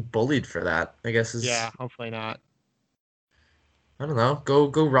aren't getting bullied for that. I guess is Hopefully not. I don't know. Go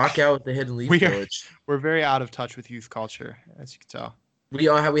rock out with the Hidden Leaf We are- Village. We're very out of touch with youth culture, as you can tell. We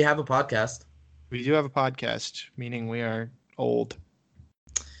have a podcast. We do have a podcast, meaning we are old.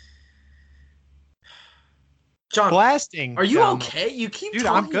 John, Blasting. are you down the- okay? You keep Dude,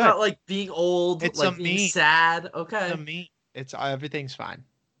 I'm talking good. about like being old, It's like a being meme. sad. Okay. To me, it's everything's fine.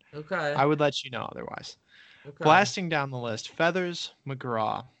 Okay. I would let you know otherwise. Okay. Blasting down the list, Feathers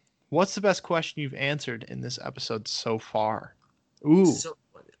McGraw. What's the best question you've answered in this episode so far? Ooh, So,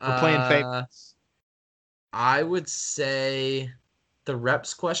 we're playing favorites. I would say the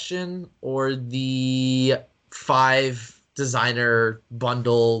reps question or the 5 designer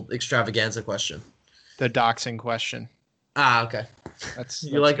bundle extravaganza question. The doxing question. Okay. That's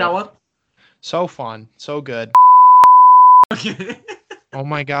You like that good. one? So fun, so good. Okay. Oh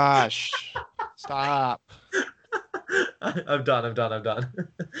my gosh! Stop. I'm done.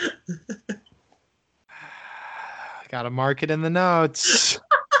 Gotta mark it in the notes.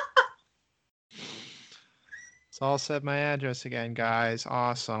 So I'll set my address again, guys.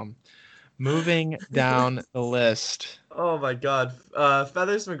 Awesome. Moving down the list. Oh my God.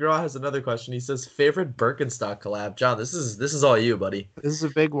 Feathers McGraw has another question. He says, favorite Birkenstock collab. John, this is all you, buddy. This is a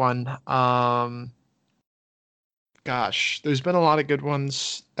big one. Gosh, there's been a lot of good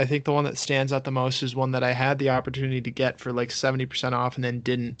ones. I think the one that stands out the most is one that I had the opportunity to get for like 70% off and then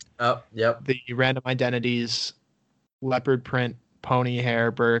didn't. Oh, yep. The Random Identities leopard print pony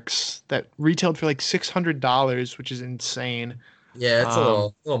hair Birks that retailed for like $600, which is insane. Yeah, it's a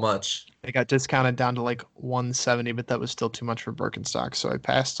little much. They got discounted down to like 170, but that was still too much for Birkenstock, so I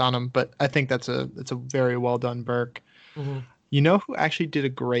passed on them. But I think it's a very well done Birk. Mm-hmm. You know who actually did a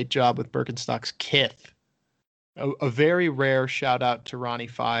great job with Birkenstock's Kith? A very rare shout out to Ronnie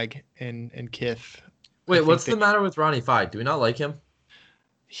Feig and Kith. Wait, what's the matter with Ronnie Feig? Do we not like him?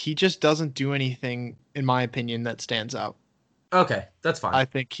 He just doesn't do anything, in my opinion, that stands out. Okay, that's fine. I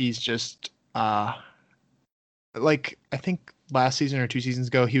think he's just like I think last season or 2 seasons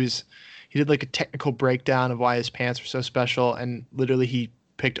ago he did like a technical breakdown of why his pants were so special, and literally he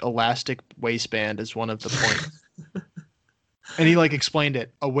picked elastic waistband as one of the points. And he like explained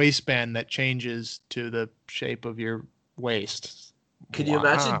it, a waistband that changes to the shape of your waist. Could you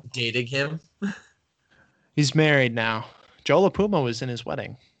imagine dating him? He's married now. Joe LaPuma was in his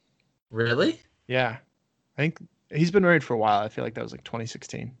wedding. Really? Yeah. I think he's been married for a while. I feel like that was like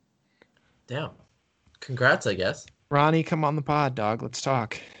 2016. Damn. Congrats, I guess. Ronnie, come on the pod, dog. Let's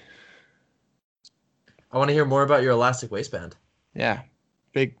talk. I want to hear more about your elastic waistband. Yeah,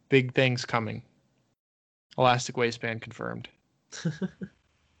 big things coming. Elastic waistband confirmed.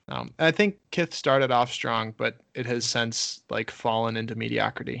 I think Kith started off strong, but it has since like fallen into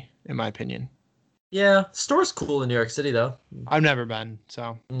mediocrity, in my opinion. Yeah, store's cool in New York City though. I've never been,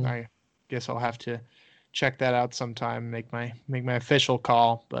 so Mm. I guess I'll have to check that out sometime. Make my official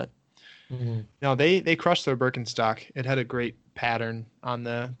call. But Mhm. no, they crushed their Birkenstock. It had a great pattern on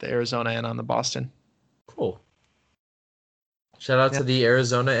the Arizona and on the Boston. Cool. Shout out Yeah, to the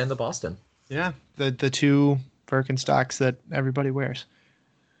Arizona and the Boston. yeah. The two Birkenstocks that everybody wears.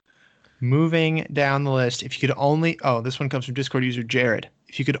 Moving down the list, if you could only, oh, this one comes from Discord user Jared.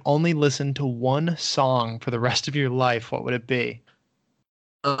 If you could only listen to one song for the rest of your life, what would it be?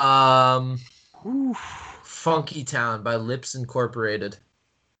 Um, Ooh, Funky Town by Lips Incorporated.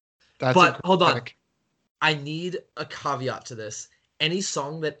 that's a But great hold on, pick. I need a caveat to this. Any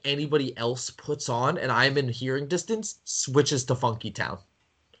song that anybody else puts on and I'm in hearing distance switches to Funky Town.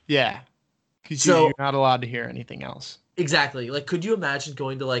 Yeah, because you're So not allowed to hear anything else. exactly, like, could you imagine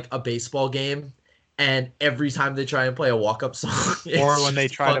going to like a baseball game and every time they try and play a walk-up song, Or it's when they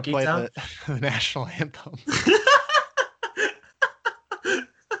just try to Funky play Town? the national anthem.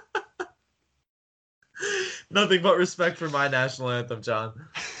 Nothing but respect for my national anthem, John.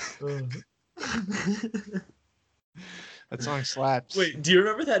 That song slaps. Wait, do you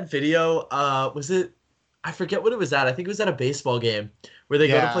remember that video? Was it? I forget what it was at. I think it was at a baseball game where they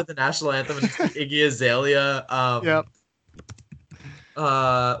go to play Yeah. the national anthem and it's the Iggy Azalea. Yep.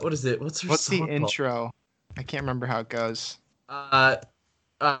 What is it? What's her What's the song called? intro? I can't remember how it goes. Uh,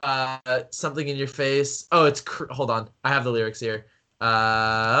 Something in your face. Oh, hold on. I have the lyrics here.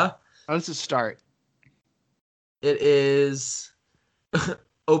 Uh, How does it start? it is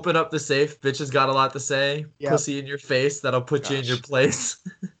open up the safe. Bitch has got a lot to say. Yep. Pussy in your face. That'll put you in your Gosh. place.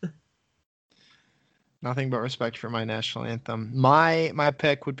 Nothing but respect for my national anthem. My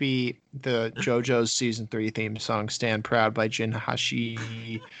pick would be the JoJo's season 3 theme song "Stand Proud" by Jin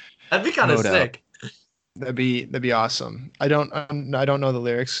Hashimoto. That'd be kind of sick. That'd be awesome. I don't know the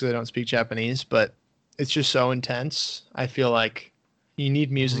lyrics because I don't speak Japanese, but it's just so intense. I feel like you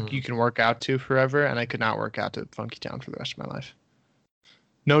need music you Mhm. can work out to forever, and I could not work out to Funky Town for the rest of my life.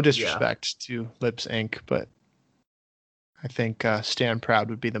 No Yeah. disrespect to Lips Inc., but I think "Stand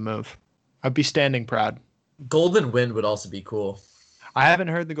Proud" would be the move. I'd be standing proud. Golden Wind would also be cool. I haven't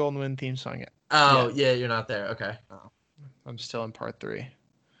heard the Golden Wind theme song yet. Oh, Yet. yeah, you're not there. Okay. No, I'm still in part 3,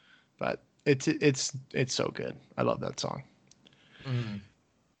 but it's so good. I love that song. Mm.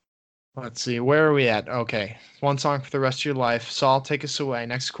 Let's see, where are we at? Okay, one song for the rest of your life. Saul, take us away.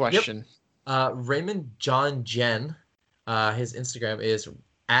 Next Yep. question. Raymond John Jen. His Instagram is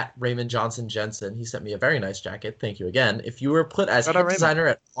at Raymond Johnson Jensen. He sent me a very nice jacket. Thank you again. If you were put as Shout out head Raymond. designer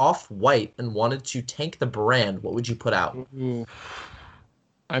at Off-White and wanted to tank the brand, what would you put out? Ooh.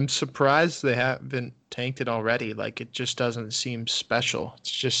 I'm surprised they haven't tanked it already. Like it just doesn't seem special.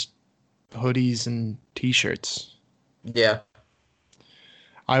 It's just hoodies and t-shirts. Yeah.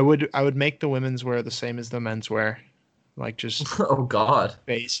 I would make the women's wear the same as the men's wear, like just Oh God.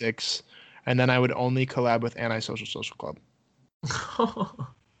 basics, and then I would only collab with Antisocial Social Club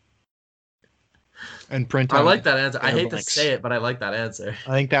and print I on like that answer. I their hate to blanks. say it, but I like that answer.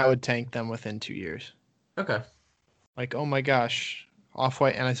 I think that would tank them within 2 years. Okay. Like, oh my gosh,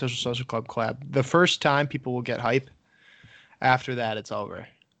 Off-White Antisocial Social Club collab. The first time people will get hype. After that, it's over.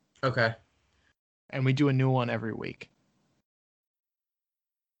 Okay. And we do a new one every week.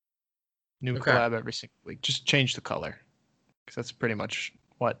 New Okay. collab every single week. Just change the color. Because that's pretty much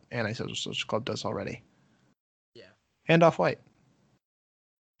what Antisocial Social Club does already. Yeah. And Off-White.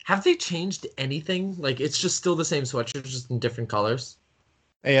 Have they changed anything? Like, it's just still the same sweatshirt, just in different colors?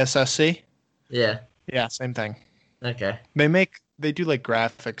 ASSC? Yeah. Yeah, same thing. Okay. They do like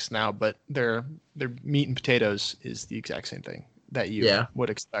graphics now, but their meat and potatoes is the exact same thing that you Yeah. would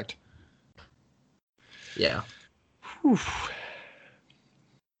expect. Yeah. Whew.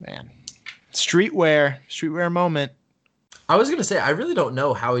 Man. Streetwear moment. I was gonna say I really don't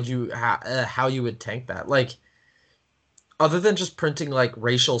know how you would tank that. Like, other than just printing like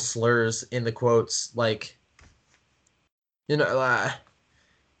racial slurs in the quotes, like, you know,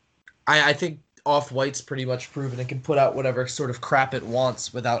 I think Off-White's pretty much proven it can put out whatever sort of crap it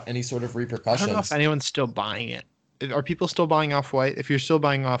wants without any sort of I don't know if repercussions. anyone's still buying it. Are people still buying Off-White? If you're still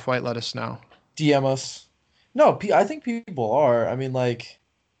buying Off-White, let us know. DM us. No, I think people are. I mean, like,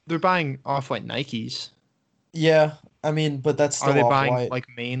 They're buying Off-White Nikes. yeah. I mean, but that's Are still they buying Off-White. like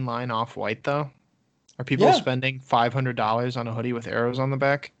mainline Off-White though? Are people Yeah, spending $500 on a hoodie with arrows on the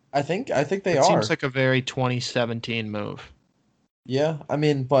back? I think they It are. seems like a very 2017 move. Yeah, I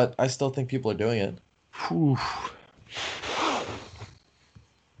mean, but I still think people are doing it. Whew.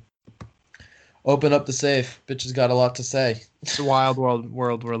 Open up the safe. Bitch has got a lot to say. It's a wild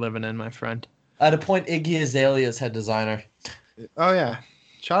world we're living in, my friend. At a point, Iggy Azalea's head designer. Oh yeah,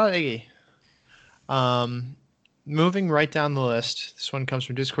 shout out Iggy. Um, moving right down the list. This one comes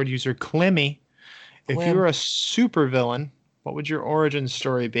from Discord user Clemmy. If you Glim. were a supervillain, what would your origin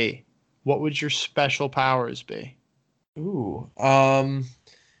story be? What would your special powers be? Ooh. I'm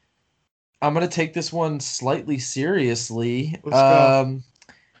gonna take this one slightly seriously. Let's go.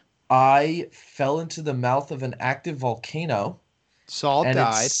 I fell into the mouth of an active volcano, Saul and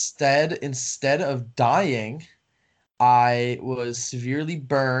died. instead of dying, I was severely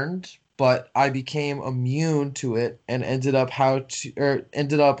burned, but I became immune to it and ended up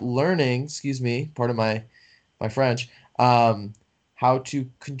learning, excuse me, pardon my French, how to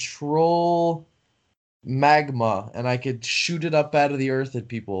control magma, and I could shoot it up out of the earth at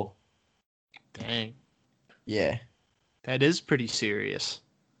people. Dang, Yeah, that is pretty serious.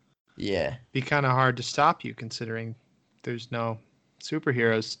 yeah. Be kind of hard to stop you considering there's no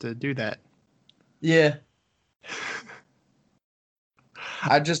superheroes to do that. Yeah.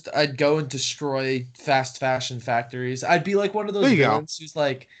 I'd go and destroy fast fashion factories. I'd be like one of There those you go. villains who's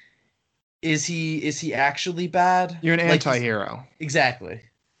like, is he actually bad? You're an Like anti-hero. exactly.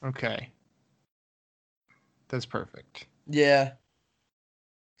 Okay. That's perfect. Yeah.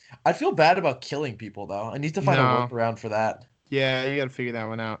 I'd feel bad about killing people though. I need to find a No. workaround for that. Yeah, you got to figure that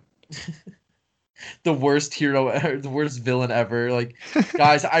one out. The worst hero ever, the worst villain ever. Like,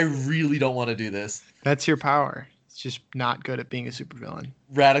 guys, I really don't want to do this. That's your power. It's just not good at being a supervillain.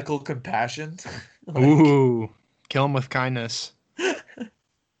 Radical compassion. Like, Ooh, kill him with kindness.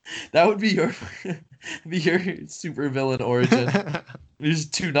 that would be your be your super villain origin. You're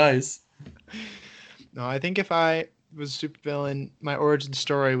just too nice. No, I think if I was a supervillain, my origin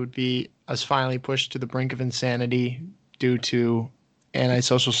story would be us finally pushed to the brink of insanity due to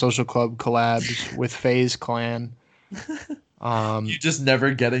Antisocial Social Club collabs with FaZe Clan. You just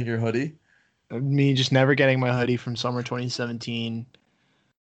never getting your hoodie. Me just never getting my hoodie from summer 2017.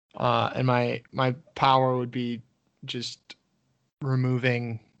 And my power would be just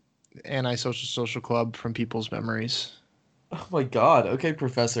removing Antisocial Social Club from people's memories. Oh my God. Okay,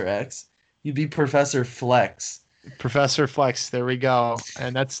 Professor X. You'd be Professor Flex. Professor Flex, there we go.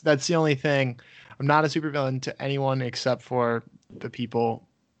 And that's the only thing. I'm not a supervillain to anyone except for the people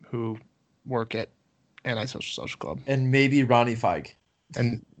who work at Antisocial Social Club. And maybe Ronnie Feig.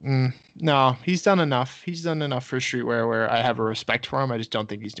 And no, he's done enough. He's done enough for streetwear where I have a respect for him. I just don't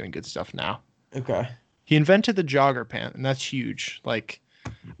think he's doing good stuff now. Okay. He invented the jogger pant, and that's huge. Like,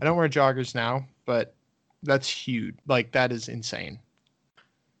 I don't wear joggers now, but that's huge. Like, that is insane.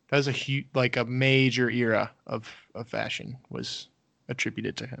 That was a huge, like a major era of fashion was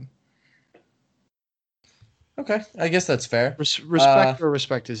attributed to him. Okay, I guess that's fair. Respect where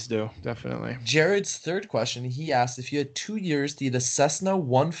respect is due, definitely. Jared's third question, he asked if you had 2 years to eat a Cessna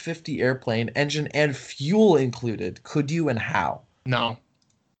 150 airplane, engine and fuel included, could you and how? No.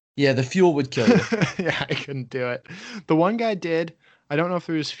 Yeah, the fuel would kill you. Yeah, I couldn't do it. The one guy did. I don't know if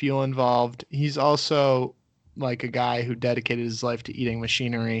there was fuel involved. He's also like a guy who dedicated his life to eating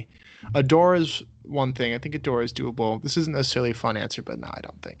machinery. A door is one thing. I think a door is doable. This isn't necessarily a fun answer, but no, I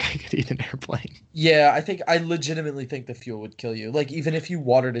don't think I could eat an airplane. Yeah, I legitimately think the fuel would kill you. Like, even if you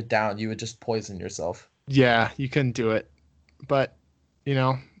watered it down, you would just poison yourself. Yeah, you couldn't do it. But, you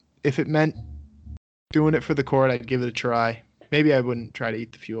know, if it meant doing it for the court, I'd give it a try. Maybe I wouldn't try to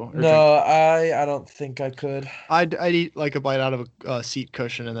eat the fuel. No, I don't think I could. I'd eat like a bite out of a seat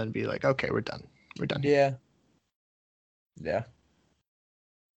cushion and then be like, okay, we're done. We're done. Yeah. Yeah.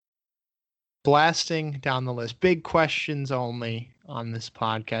 Blasting down the list. Big questions only on this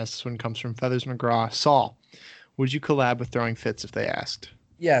podcast. This one comes from Feathers McGraw. Saul, would you collab with Throwing Fits if they asked?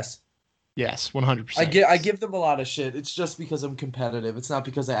 Yes. Yes, 100%. I give them a lot of shit. It's just because I'm competitive. It's not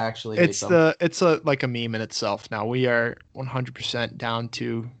because I actually hate them. It's like a meme in itself. Now we are 100% down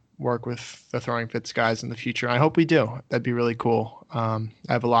to work with the Throwing Fits guys in the future. I hope we do. That'd be really cool. I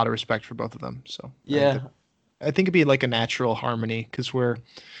have a lot of respect for both of them. So yeah, I think it'd be like a natural harmony because we're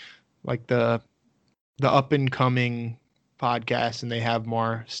like the up and coming podcast and they have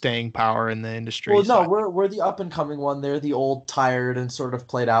more staying power in the industry. well, no, we're the up and coming one. They're the old, tired, and sort of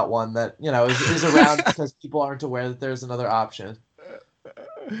played out one that is around because people aren't aware that there's another option.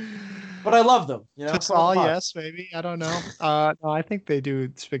 But I love them. That's all. Yes, maybe. I don't know. No, I think they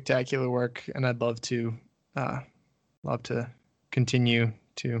do spectacular work, and I'd love to continue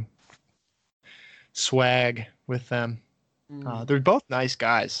to swag with them. They're both nice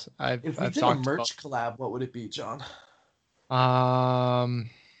guys. If we did a merch collab, what would it be, John?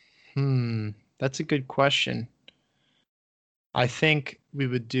 That's a good question. I think we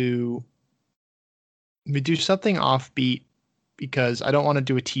would do We do something offbeat because I don't want to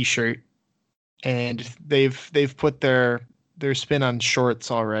do a t-shirt, and they've put their spin on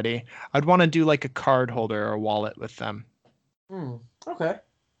shorts already. I'd want to do like a card holder or a wallet with them. Hmm. Okay.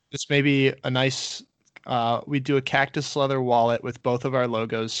 Just maybe a nice we do a cactus leather wallet with both of our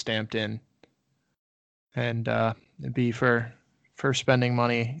logos stamped in, and it'd be for spending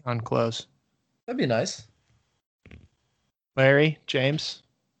money on clothes. That'd be nice. Larry, James,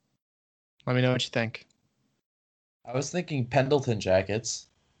 let me know what you think. I was thinking Pendleton jackets.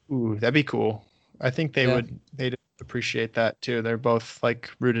 Ooh, that'd be cool. I think Yeah. they'd appreciate that too. They're both like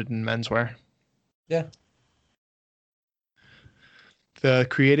rooted in menswear. Yeah. The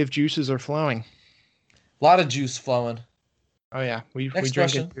creative juices are flowing. A lot of juice flowing. Oh yeah, we Next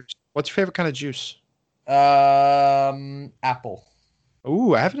drink it. question. What's your favorite kind of juice? Apple.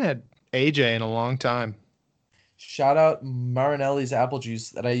 Ooh, I haven't had AJ in a long time. Shout out Marinelli's apple juice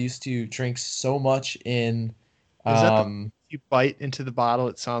that I used to drink so much in. Is that the Um, you bite into the bottle?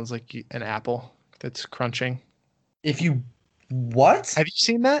 It sounds like an apple that's crunching. if you what? Have you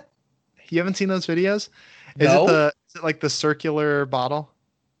seen that? You haven't seen those videos? No? Is it like the circular bottle?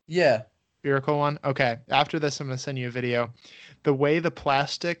 Yeah. Spherical one? Okay. After this, I'm gonna send you a video. The way the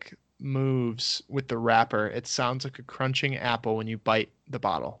plastic moves with the wrapper, it sounds like a crunching apple when you bite the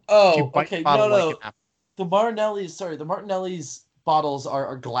bottle. If you Oh, bite the okay. bottle No, like an no. apple. The Martinelli's bottles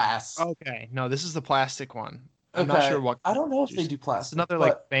are glass. Okay. No, this is the plastic one. I'm not sure Okay. what I don't know if they juice. do It's plastic, another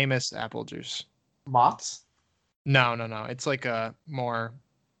like but famous apple juice. Mott's. No, no, no. It's like a more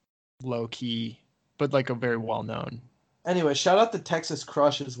low key, but like a very well known. Anyway, shout out to Texas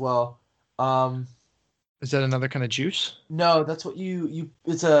Crush as well. Um, Is that another kind of juice? no, that's what you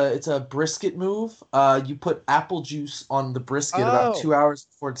it's a brisket move. You put apple juice on the brisket about Oh, 2 hours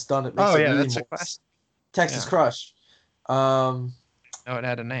before it's done. It makes oh it yeah, really that's a moist. classic. Texas Yeah. Crush. Um, No, it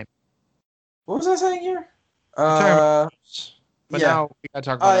had a name. what was I saying here? We're talking about Uh, juice, but yeah. now we gotta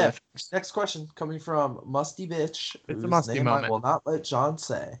talk Oh about other yeah. things. Next question coming from Musty Bitch, It's a whose musty name I moment. will not let John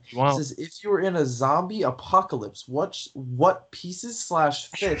say. You won't. Says, if you were in a zombie apocalypse, what pieces slash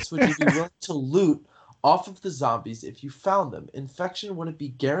fits would you be willing to loot off of the zombies if you found them? Infection wouldn't be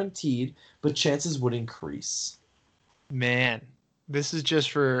guaranteed, but chances would increase. Man, this is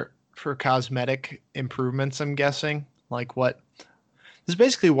just for cosmetic improvements, I'm guessing. Like what? This is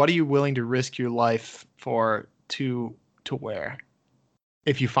basically what are you willing to risk your life for to wear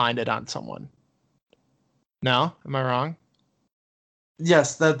if you find it on someone? No, am I wrong?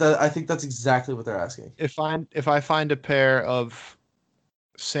 Yes, that I think that's exactly what they're asking. If I find a pair of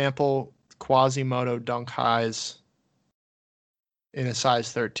sample Quasimodo Dunk Highs in a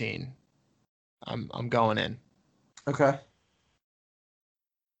size 13, I'm going in. Okay.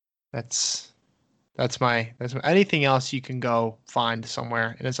 That's my anything else you can go find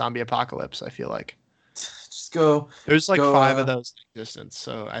somewhere in a zombie apocalypse, I feel like. Just go There's like go five of those in existence,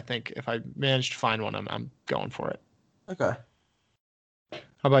 so I think if I manage to find one, I'm going for it. okay.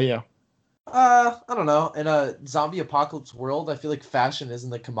 How about you? I don't know. In a zombie apocalypse world, I feel like fashion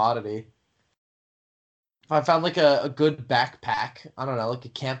isn't a commodity. If I found like a good backpack, I don't know, like a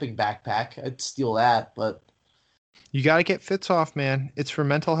camping backpack, I'd steal that. But You got to get fits off, man. It's for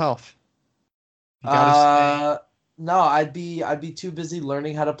mental health. You got to stay. uh, no, I'd be too busy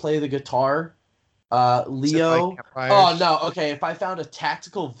learning how to play the guitar. Sit by Leo. Oh campfires. no, okay. If I found a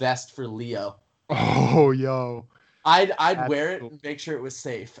tactical vest for Leo, Oh, yo, I'd that'd be wear it cool. and make sure it was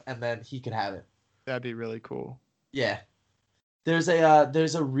safe, and then he could have it. That'd be really cool. Yeah. There's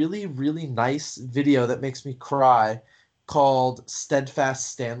a really really nice video that makes me cry called Steadfast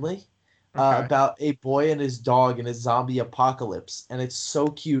Stanley, Okay. about a boy and his dog in a zombie apocalypse, and it's so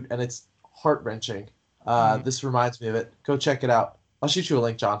cute and it's heart wrenching. Mm, This reminds me of it. Go check it out. I'll shoot you a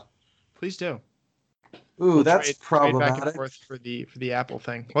link, John. please do. Ooh, We'll that's trade back and problematic. forth for the Apple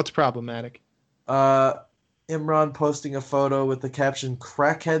thing. What's problematic? Uh, Imran posting a photo with the caption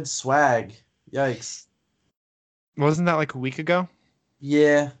 "crackhead swag." Yikes. Wasn't that like a week ago?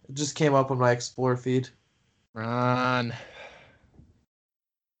 Yeah, it just came up on my Explore feed. Ron,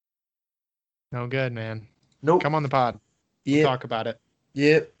 no good, man. Nope. Come on the pod. We'll Yep. talk about it.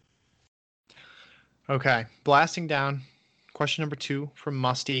 Yep. Okay. Blasting down. Question number 2 from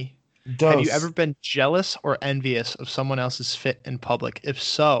Musty. Have you ever Dose. been jealous or envious of someone else's fit in public? If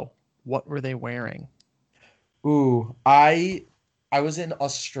so, what were they wearing? Ooh, I was in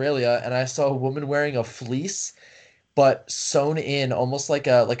Australia and I saw a woman wearing a fleece, but sewn in almost like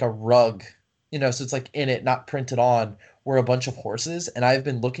a rug. So it's like in it, not printed on, were a bunch of horses, and I've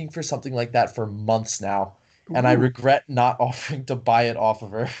been looking for something like that for months now, and I Ooh. regret not offering to buy it off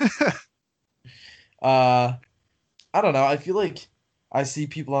of her. Uh, I don't know. I feel like I see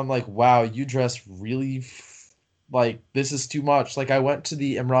people, I'm like, wow, you dress really like this is too much. Like I went to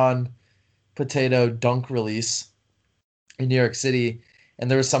the Imran Potato Dunk release in New York City, and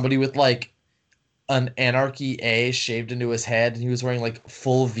there was somebody with like an Anarchy A shaved into his head, and he was wearing like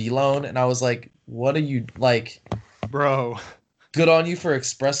full V-Lone, and I was like, what are you like? Bro. Good on you for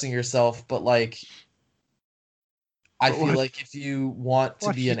expressing yourself, but like I But feel like if you want to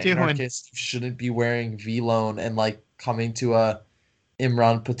what be you an doing? anarchist, you shouldn't be wearing V-Lone and like coming to a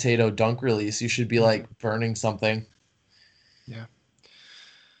Imran Potato Dunk release. You should be Mhm. like burning something. Yeah.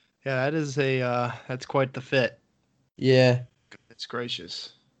 Yeah, that is that's quite the fit. Yeah. It's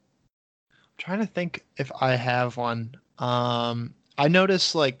gracious. I'm trying to think if I have one. I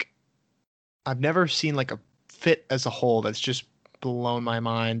noticed like I've never seen like a fit as a whole that's just blown my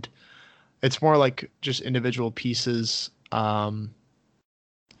mind. It's more like just individual pieces. I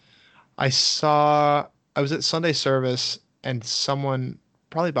was at Sunday service and someone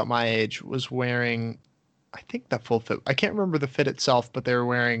probably about my age was wearing, I think that full fit. I can't remember the fit itself, but they were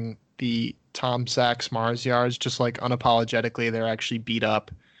wearing the Tom Sachs Mars yards, just like unapologetically. They're actually beat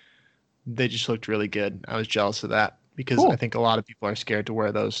up. They just looked really good. I was jealous of that because I Cool. think a lot of people are scared to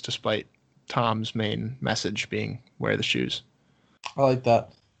wear those despite Tom's main message being wear the shoes. I like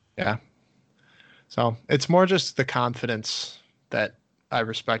that. Yeah. So it's more just the confidence that I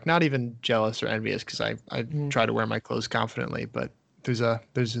respect, not even jealous or envious because I Mm, try to wear my clothes confidently, but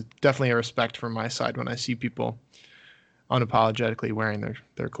definitely a respect from my side when I see people unapologetically wearing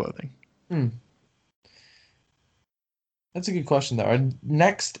their clothing. mm. That's a good question though. Our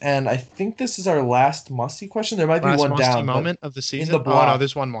next, and I think this is our last musty question. There might be Last one musty down, but moment of the in the season. Oh no, block.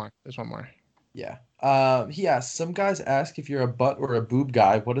 there's one more. There's one more. Yeah. He asks, some guys ask if you're a butt or a boob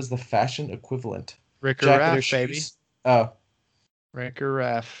guy. What is the fashion equivalent? Ricker Jacket or Raff, baby. shoes? Oh, Ricker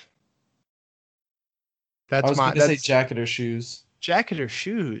Raff. I was gonna say That's jacket or shoes. jacket or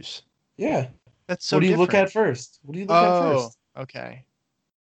shoes. Yeah. That's What so do you look different. at first? What do you look at Oh, first? okay.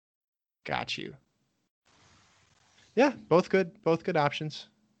 Got you. Yeah, both good. Both good options.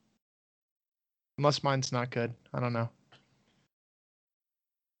 Unless mine's not good. I don't know.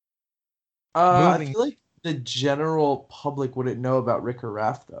 I Moving. feel like the general public wouldn't know about Rick or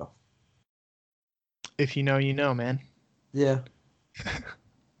Raff though. If you know, you know, man. Yeah.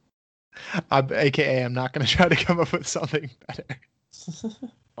 AKA, I'm not going to try to come up with something better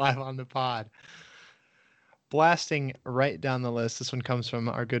live on the pod. Blasting right down the list. This one comes from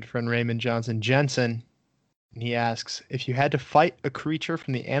our good friend Raymond Johnson Jensen. And he asks, if you had to fight a creature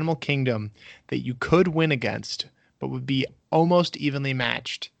from the animal kingdom that you could win against, but would be almost evenly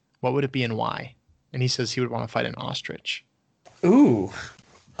matched, what would it be and why? And he says he would want to fight an ostrich. Ooh.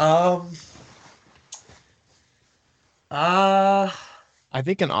 Um. Uh. I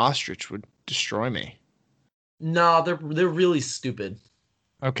think an ostrich would destroy me. No, they're really stupid.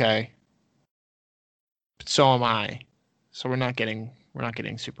 Okay. But so am I. So we're not getting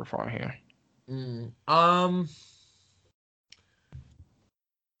super far here. Mm.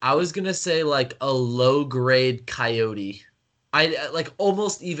 I was gonna say like a low grade coyote. I like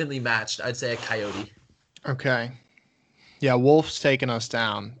almost evenly matched. I'd say a coyote. Okay. Yeah, wolf's taking us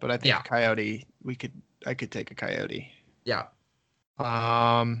down, but I think a Yeah. coyote I could take a coyote. Yeah.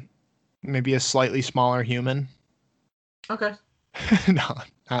 Um Maybe a slightly smaller human. Okay. No,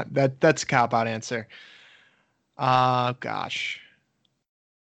 that's a cop out answer. Gosh.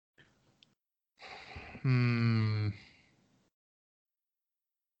 Hmm.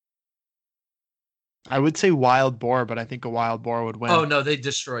 I would say wild boar, but I think a wild boar would Oh win. no, they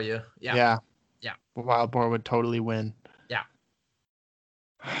destroy you. Yeah. Yeah, Yeah. a wild boar would totally win. Yeah.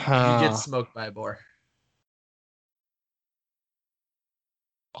 You get Uh, smoked by a boar.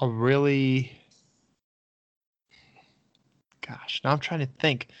 a really gosh, now I'm trying to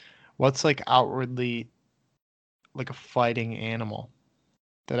think. What's like outwardly like a fighting animal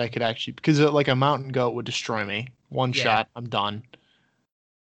that I could actually because like a mountain goat would destroy me. One Yeah. shot, I'm done.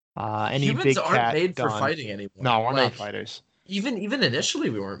 Any Humans big aren't cat, made for done. fighting anymore. No, we're not Like fighters. even initially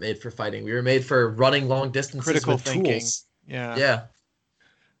we weren't made for fighting. We were made for running long distances Critical with thinking. tools. Yeah. Yeah.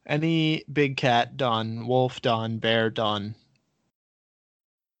 Any big cat, done. Wolf, done. Bear, done.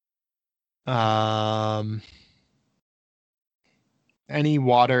 Um, any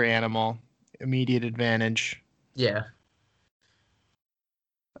water animal, immediate advantage. Yeah.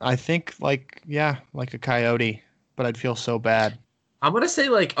 I think like yeah, like a coyote, but I'd feel so bad. I'm gonna say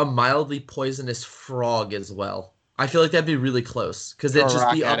like a mildly poisonous frog as well. I feel like that'd be really close because Throw it'd a just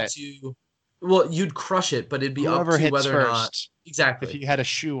rock be at up it. to, well, you'd crush it, but it'd be up Whoever to hits whether or not first. If exactly. you had a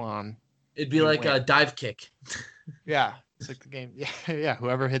shoe on, It'd be you like win. a dive kick. Yeah, it's like the game. Yeah, yeah.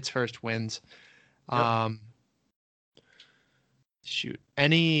 Whoever hits first wins. Yep. Um, shoot.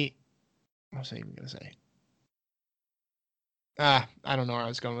 What was I even gonna say? I don't know where I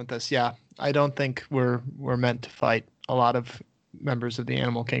was going with this. Yeah, I don't think we're meant to fight a lot of members of the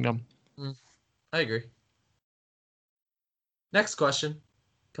animal kingdom. I agree. Next question,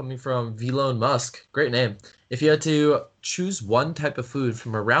 coming from Velone Musk. Great name. If you had to choose one type of food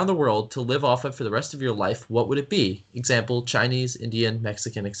from around the world to live off of for the rest of your life, what would it be? Example, Chinese, Indian,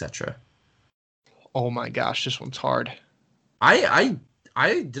 Mexican, etc. Oh my gosh, this one's hard. I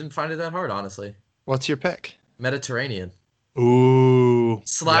didn't find it that hard, honestly. What's your pick? Mediterranean. Ooh,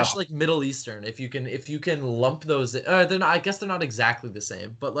 Slash yeah. like Middle Eastern, if you can lump those they're not, I guess they're not exactly the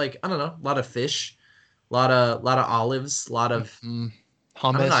same, but like I don't know, a lot of fish, a lot of olives, a lot of I don't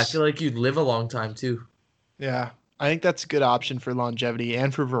know, I feel Hummus. like you'd live a long time too. Yeah, I think that's a good option for longevity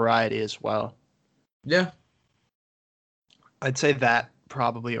and for variety as well. Yeah. I'd say that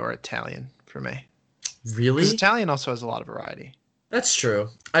probably or Italian for me. Because Really? Italian also has a lot of variety. That's true.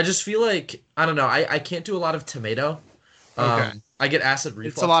 I just feel like I don't know, I can't do a lot of tomato. Okay. I get acid It's a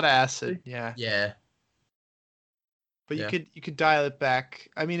reflux. lot of acid, yeah. Yeah. But you Yeah. could dial it back.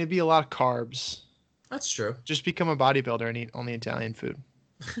 I mean, it'd be a lot of carbs. That's true. Just become a bodybuilder and eat only Italian food.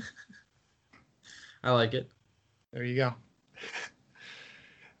 I like it. There you go.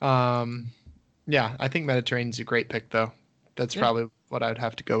 Yeah, I think Mediterranean's a great pick though. That's Yeah. probably what I'd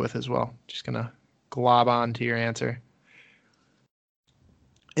have to go with as well. Just gonna glob on to your answer.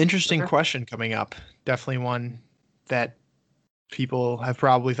 Interesting Okay. question coming up. Definitely one that people have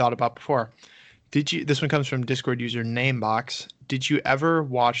probably thought about before. This one comes from Discord user Namebox. Did you ever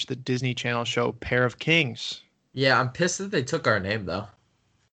watch the Disney Channel show Pair of Kings? Yeah, I'm pissed that they took our name though.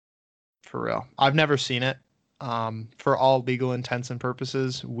 For real. I've never seen it. For all legal intents and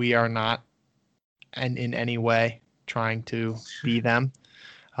purposes, we are not and in any way trying to be them.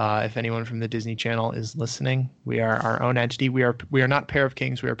 If anyone from the Disney Channel is listening, we are our own entity. We are not Pair of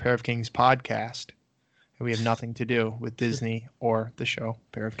Kings. We are Pair of Kings podcast, and we have nothing to do with Disney or the show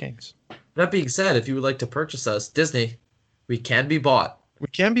Pair of Kings. That being said, if you would like to purchase us, Disney, we can be bought. We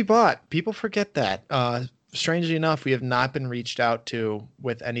can be bought. People forget that. Strangely enough, we have not been reached out to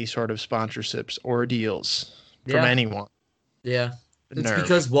with any sort of sponsorships or deals from Yeah. anyone. Yeah. The It's nerve.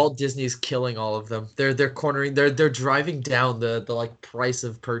 because Walt Disney is killing all of them. They're cornering, they're driving down the like price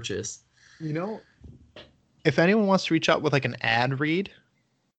of purchase. You know, if anyone wants to reach out with like an ad read,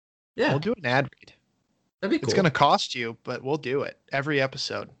 Yeah, we'll do an ad read. that'd be It's cool. going to cost you, but we'll do it. Every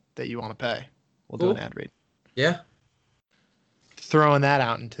episode that you want to pay, we'll do Cool. an ad read. Yeah. Throwing that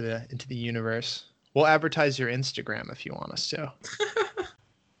out into the universe. We'll advertise your Instagram if you want us to.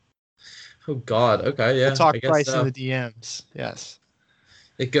 Oh God. Okay. We'll Yeah. talk I guess price so. in the DMs. Yes.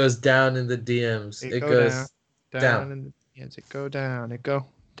 It goes down in the DMs. It It go down, goes down. down in the DMs. It go down. It go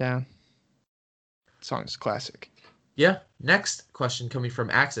down. Song's classic. Yeah. Next question coming from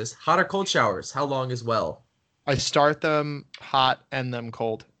Axis. Hot or cold showers? How long as well? I start them hot, end them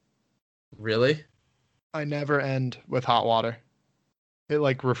cold. Really? I never end with hot water. It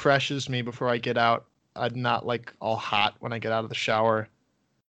like refreshes me before I get out. I'm not like all hot when I get out of the shower.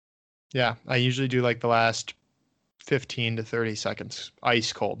 Yeah, I usually do like the last 15 to 30 seconds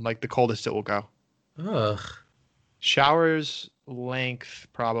ice cold, like the coldest it will go. Ugh. Showers length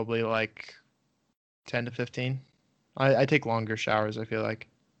probably like 10 to 15. I take longer showers, I feel like.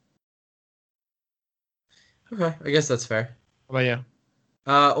 Okay. I guess that's fair. How about you?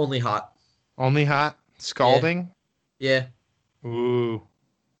 Only hot. Only hot? Yeah. Scalding? Yeah. Ooh.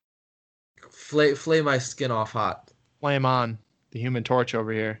 Flay my skin off hot. Flame on. The Human Torch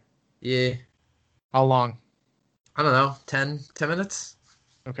over here. Yeah. How long? I don't know. 10 minutes?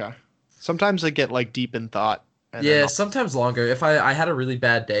 Okay. Sometimes I get like deep in thought. And then Yeah, sometimes longer. If I had a really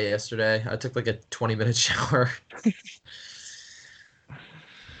bad day yesterday, I took like a 20-minute shower.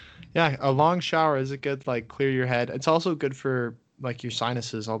 yeah, a long shower is a good like clear your head. It's also good for like your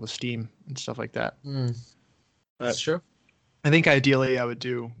sinuses, all the steam and stuff like that. That's true. I think ideally I would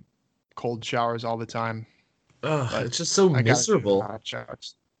do cold showers all the time. Ugh, But it's just so I gotta do miserable. hot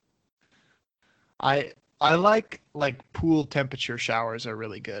showers. I like pool temperature showers are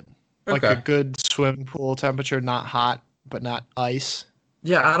really good. Like a Okay. good swimming pool temperature, not hot but not ice.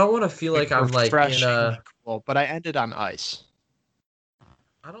 Yeah, I don't want to feel like I'm like in Refreshingly a. cool. But I ended on ice,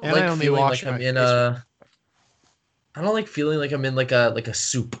 I don't and I like only feeling wash like I'm my in face. a. I don't like feeling like I'm in like a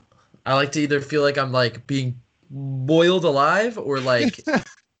soup. I like to either feel like I'm like being boiled alive or like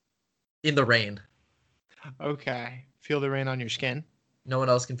in the rain. Okay, feel the rain on your skin. No one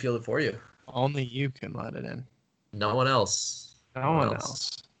else can feel it for you. Only you can let it in. No one else. No one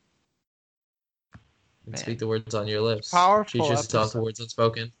else. And Man. speak the words on your lips. Powerful Teachers to talk the episode. words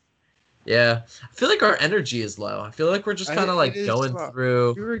unspoken. Yeah. I feel like our energy is low. I feel like we're just kind of It like is. going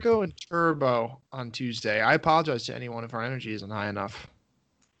through. We were going turbo on Tuesday. I apologize to anyone if our energy isn't high enough.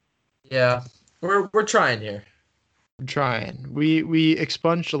 Yeah. We're trying here. I'm trying. We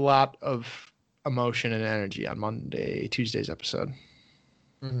expunged a lot of emotion and energy on Tuesday's episode.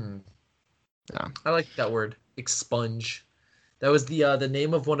 Hmm. Yeah. I like that word, expunge. That was the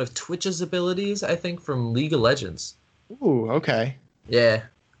name of one of Twitch's abilities, I think, from League of Legends. Ooh, okay. Yeah.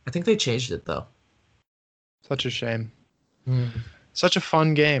 I think they changed it though. Such a shame. Hmm. Such a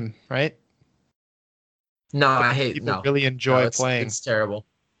fun game, right? No, I hate People no. really No, enjoy playing. it's terrible.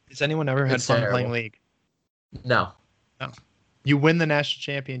 Has anyone ever had It's fun playing terrible. League? No. No. You win the national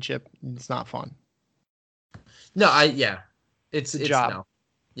championship, it's not fun. No, yeah. It's a It's job. no.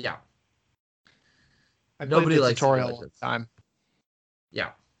 Yeah. I played Nobody the likes League of tutorial one Legends. time. Yeah.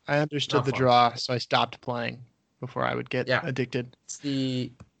 I understood Not the fun. draw, so I stopped playing before I would get Yeah. addicted. It's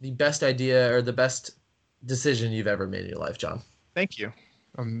the best idea or the best decision you've ever made in your life, John. Thank you.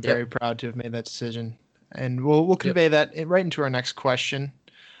 I'm very Yep. proud to have made that decision. And we'll Yep. convey that right into our next question.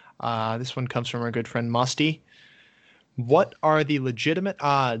 This one comes from our good friend Musty. What are the legitimate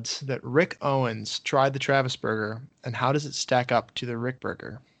odds that Rick Owens tried the Travis Burger, and how does it stack up to the Rick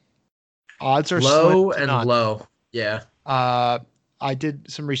Burger? Odds are slim Low to and none. low. Yeah. Uh, I did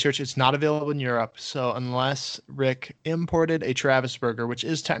some research. It's not available in Europe, so unless Rick imported a Travis Burger, which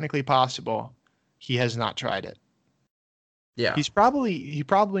is technically possible, he has not tried it. Yeah. He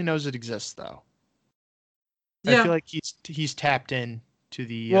probably knows it exists though. I feel Yeah. like he's tapped in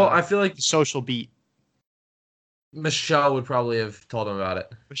to Well, I feel like the social beat. Michelle would probably have told him about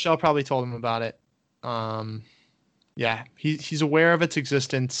it. Michelle probably told him about it. Yeah, he's aware of its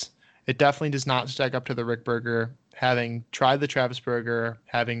existence. It definitely does not stack up to the Rick Burger. Having tried the Travis Burger,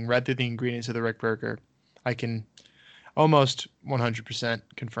 having read through the ingredients of the Rick Burger, I can almost 100%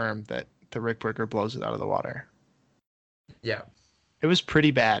 confirm that the Rick Burger blows it out of the water. Yeah. It was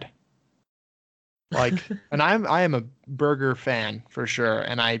pretty bad. Like, and I am a burger fan for sure,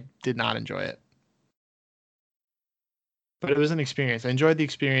 and I did not enjoy it. But it was an experience. I enjoyed the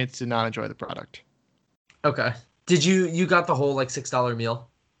experience, did not enjoy the product. Okay. Did you got the whole like $6 meal?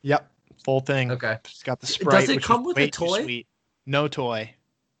 Yep, full thing. Okay. Just got the Does Sprite, it which was come with a way too toy? sweet. No toy.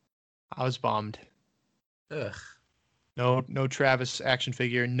 I was bummed. Ugh. No Travis action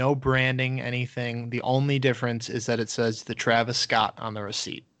figure, no branding, anything. The only difference is that it says the Travis Scott on the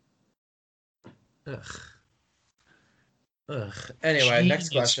receipt. Ugh. Ugh. Anyway, next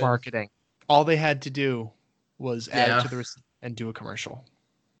Genius question. marketing. All they had to do was add it Yeah. to the receipt and do a commercial.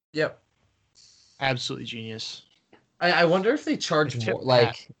 Yep. Absolutely genius. I wonder if they charge They more, tipped Matt.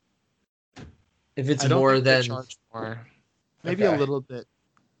 like if it's I don't more think they than charge more. Maybe a okay, little bit.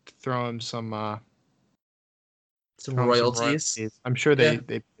 Throw him some some throw him some royalties. royalties. I'm sure Yeah. they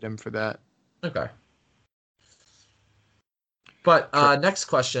paid him for that. Okay. But Sure. next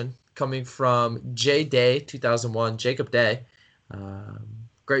question coming from J Day 2001, Jacob Day. Um,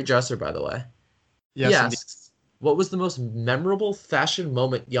 Great dresser, by the way. He Yes, indeed. asks, what was the most memorable fashion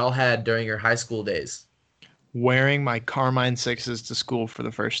moment y'all had during your high school days? Wearing my Carmine sixes to school for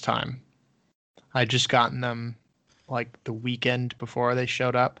the first time. I just gotten them like the weekend before they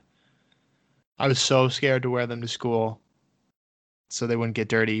showed up. I was so scared to wear them to school so they wouldn't get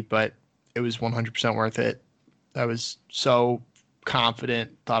dirty, but it was 100% worth it. I was so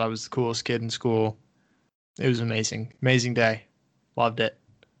confident, thought I was the coolest kid in school. It was amazing. Amazing day. Loved it.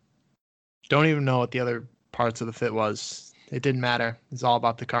 Don't even know what the other parts of the fit was. It didn't matter. It's all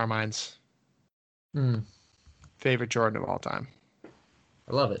about the Carmines. Hmm, Favorite Jordan of all time.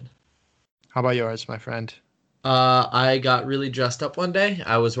 I love it. How about yours, my friend? I got really dressed up one day.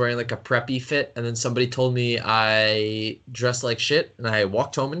 I was wearing like a preppy fit, and then somebody told me I dressed like shit, and I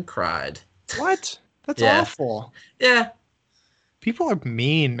walked home and cried. What? That's Yeah. awful. Yeah. People are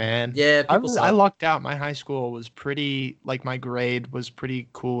mean, man. Yeah, people I suck. lucked out. My high school was pretty, like my grade was pretty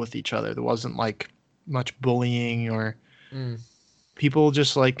cool with each other. There wasn't like much bullying or Mm, people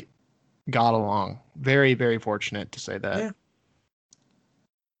just like got along. Very, very fortunate to say that. yeah.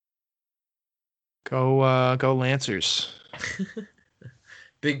 Go Lancers.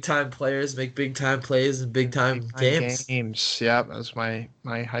 Big time players make big time plays and big time Big time games. games. Yeah, that was my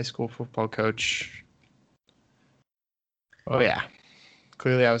high school football coach. Oh yeah.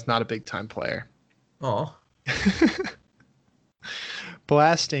 Clearly I was not a big time player. Oh,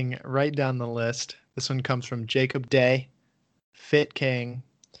 Blasting right down the list. This one comes from Jacob Day, Fit King.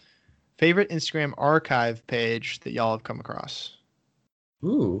 Favorite Instagram archive page that y'all have come across?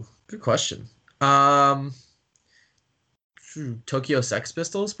 ooh, good question. Um, Tokyo Sex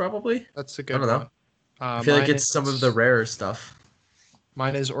Pistols, probably. That's a I good don't know. one. I feel like Mine it's some of the is rarer stuff.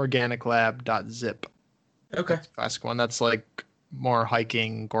 Mine is organiclab.zip. Okay. That's the classic one. That's like more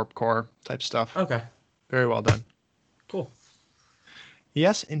hiking, gorpcore type stuff. Okay. Very well done. Cool.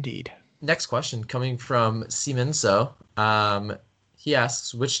 Yes, indeed. Next question coming from Simenso. He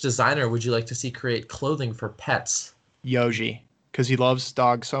asks, which designer would you like to see create clothing for pets? Yoji, because he loves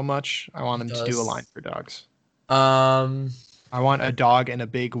dogs so much. I want He him to do a line does. for dogs. Um, I want a dog in a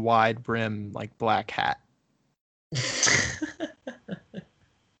big, wide brim, like black hat.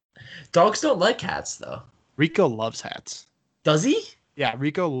 Dogs don't like cats though. Rico loves hats. Does he? Yeah,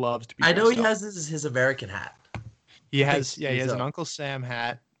 Rico loves to be I know dressed he up. has his American hat. He I think has, yeah, he he's has an up. Uncle Sam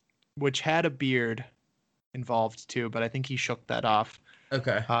hat, which had a beard involved too, but I think he shook that off.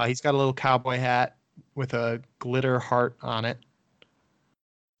 Okay. He's got a little cowboy hat with a glitter heart on it.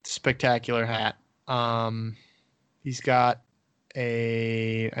 Spectacular hat. He's got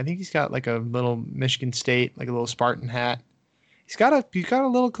I think he's got like a little Michigan State, like a little Spartan hat. He's got a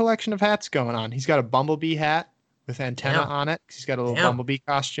little collection of hats going on. He's got a bumblebee hat with antenna Damn. on it 'cause he's got a little Damn. bumblebee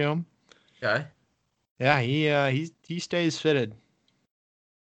costume. Okay. Yeah, he stays fitted.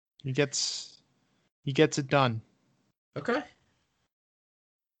 He gets it done. Okay.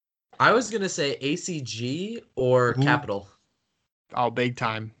 I was gonna say ACG or Ooh. Capital. Oh, big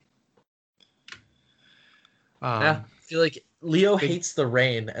time. Yeah. I feel like Leo Big, hates the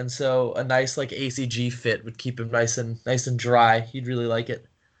rain, and so a nice like ACG fit would keep him nice and dry. He'd really like it.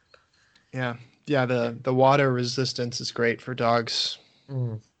 yeah. Yeah, the water resistance is great for dogs.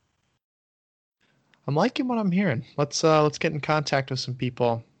 Mm. I'm liking what I'm hearing. Let's get in contact with some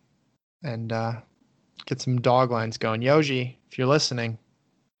people and get some dog lines going. Yoji, if you're listening,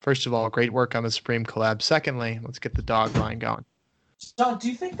 first of all, great work on the Supreme collab. Secondly, let's get the dog line going. John, do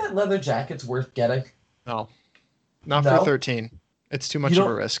you think that leather jacket's worth getting? No, not for No? 13. It's too You much of a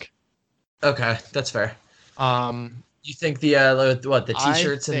don't. risk. Okay, that's fair. Um, You think the I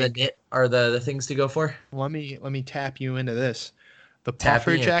t-shirts and the think knit are the things to go for? let me tap you into this. The Tap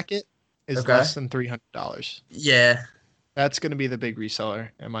puffer me in. jacket is Okay. less than $300. Yeah. That's going to be the big reseller,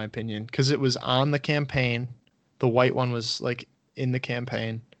 in my opinion, because it was on the campaign. The white one was like in the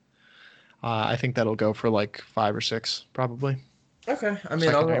campaign. I think that'll go for like 5 or 6, probably. Okay. I mean,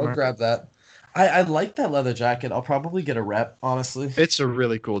 Secondary I'll market. grab that. I like that leather jacket. I'll probably get a rep, honestly. It's a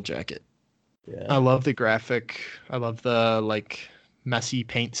really cool jacket. I Yeah. love the graphic. I love the like messy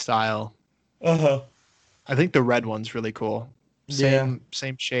paint style. Uh-huh. I think the red one's really cool. Yeah.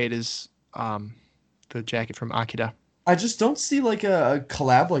 Same shade as the jacket from Akira. I just don't see like a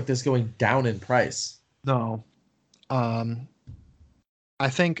collab like this going down in price. No. Um, I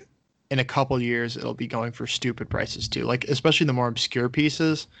think in a couple years it'll be going for stupid prices too. Like especially the more obscure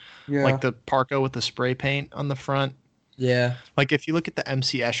pieces, like Yeah. the parka with the spray paint on the front. Yeah. Like if you look at the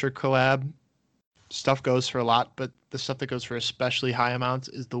MC Escher collab, stuff goes for a lot, but the stuff that goes for especially high amounts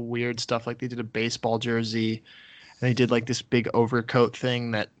is the weird stuff. Like they did a baseball jersey and they did like this big overcoat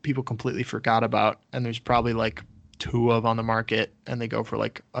thing that people completely forgot about. And there's probably like 2 of on the market and they go for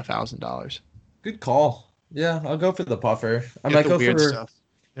like $1,000. Good call. Yeah, I'll go for the puffer. I Get might the go weird for stuff.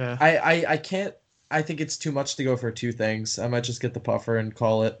 Yeah. I can't I think it's too much to go for two things. I might just get the puffer and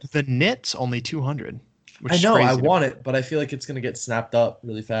call it. The knit's only 200, which I is know, I crazy. want it, but I feel like it's gonna get snapped up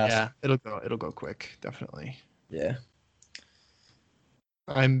really fast. Yeah, it'll go quick, definitely. Yeah.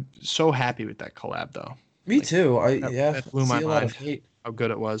 I'm so happy with that collab though. Me Like too. that blew See my a lot of mind hate. how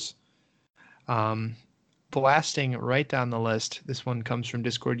good it was. Um, Blasting right down the list. This one comes from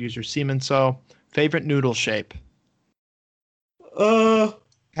Discord user Seaman. Favorite noodle shape? Uh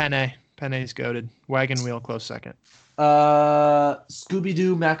Penne. Penne's goated. Wagon wheel close second. Scooby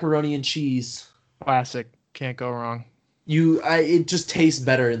Doo macaroni and cheese. Classic. Can't go wrong. It just tastes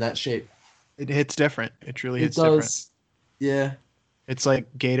better in that shape. It hits different. It truly It hits different. does. Yeah. It's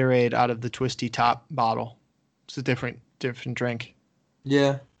like Gatorade out of the twisty top bottle. It's a different drink.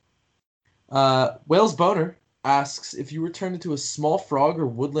 Yeah. Wales Boner asks if you were turned into a small frog or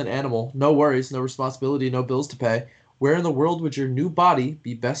woodland animal, no worries, no responsibility, no bills to pay. Where in the world would your new body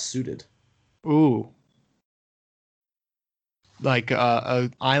be best suited? Ooh. Like a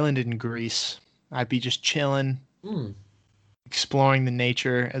island in Greece. I'd be just chilling, Hmm. exploring the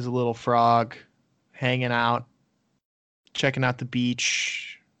nature as a little frog, hanging out, checking out the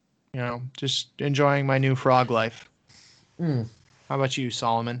beach, just enjoying my new frog life. Hmm. How about you,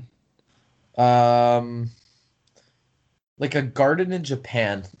 Solomon? Um, like a garden in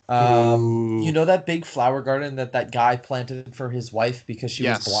Japan. Ooh. You know that big flower garden that guy planted for his wife because she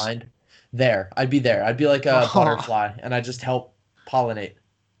was Yes. blind? There. I'd be there. I'd be like a Oh. butterfly and I just help pollinate.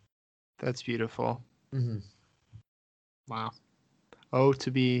 That's beautiful. Hmm. Wow. Oh,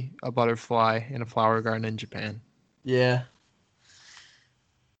 to be a butterfly in a flower garden in Japan. Yeah.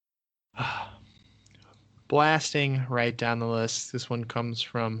 blasting right down the list. This one comes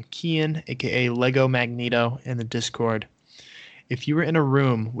from Kian, aka Lego Magneto, in the Discord. If you were in a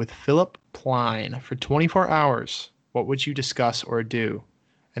room with Philip Plein for 24 hours, what would you discuss or do?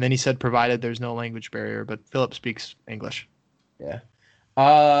 And then he said, provided there's no language barrier, but Philip speaks English. Yeah.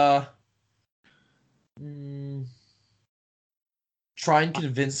 Mm, Try and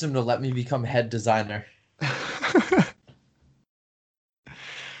convince him to let me become head designer.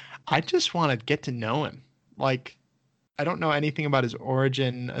 I just want to get to know him. Like, I don't know anything about his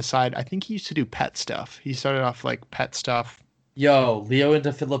origin aside. I think he used to do pet stuff. He started off like pet stuff. Yo, Leo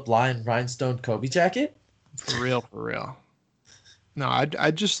into Philip Line rhinestone Kobe jacket? For real, for real. No,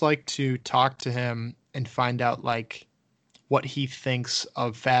 I'd just like to talk to him and find out like what he thinks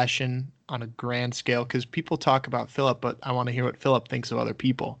of fashion on a grand scale. Because people talk about Philip, but I want to hear what Philip thinks of other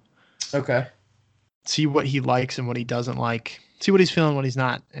people. Okay. See what he likes and what he doesn't like. See what he's feeling, what he's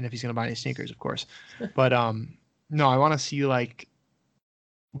not, and if he's gonna buy any sneakers, of course. But no, I want to see like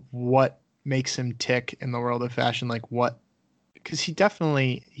what makes him tick in the world of fashion, like what, because he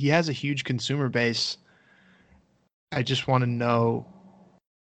has a huge consumer base. I just want to know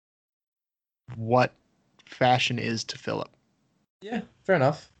what fashion is to Philip. Yeah, fair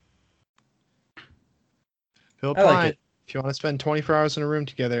enough. Philip I like Plein, it. if you want to spend 24 hours in a room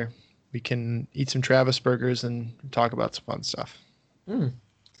together, we can eat some Travis burgers and talk about some fun stuff.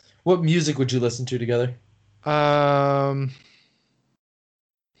 What music would you listen to together? Um,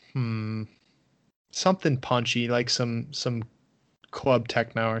 something punchy, like some club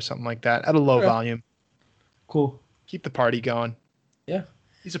techno or something like that at a low Okay. volume. Cool. Keep the party going. Yeah.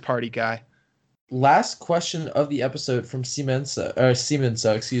 He's a party guy. Last question of the episode from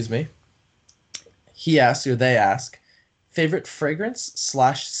Siemensa, excuse me. He asks, or they ask, favorite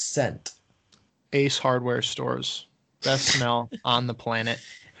fragrance/scent? Ace Hardware stores. Best smell on the planet.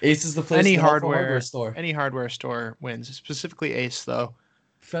 Ace is the place Any to help for a hardware, hardware store. any hardware store wins. Specifically Ace though.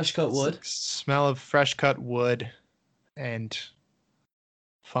 Fresh cut wood. Smell of fresh cut wood and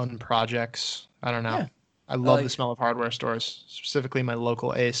fun projects. I don't know. Yeah, I love the like smell of hardware stores, specifically my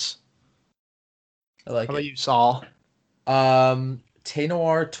local Ace. I like How about it. you, Saul?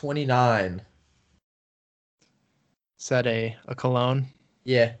 Noir 29. Is that a cologne?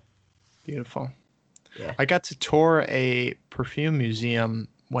 Yeah. Beautiful. Yeah. I got to tour a perfume museum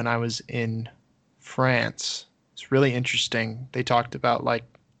when I was in France. It's really interesting. They talked about like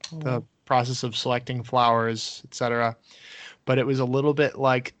the process of selecting flowers, etc. But it was a little bit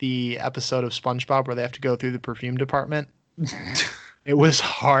like the episode of SpongeBob where they have to go through the perfume department. It was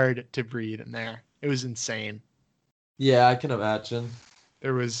hard to breathe in there. It was insane. Yeah, I can imagine.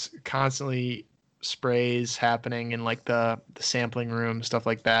 There was constantly sprays happening in like the sampling room, stuff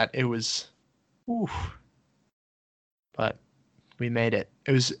like that. It was, oof. But we made it.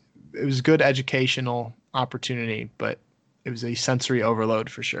 It was good educational opportunity, but it was a sensory overload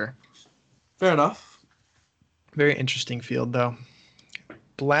for sure. Fair enough. Very interesting field though.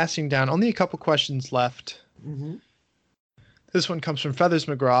 Blasting down. Only a couple questions left. Mm-hmm. This one comes from Feathers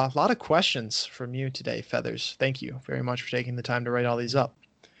McGraw. A lot of questions from you today, Feathers. Thank you very much for taking the time to write all these up.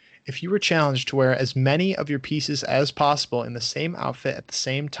 If you were challenged to wear as many of your pieces as possible in the same outfit at the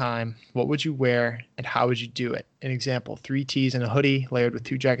same time, what would you wear and how would you do it? An example, 3 tees and a hoodie layered with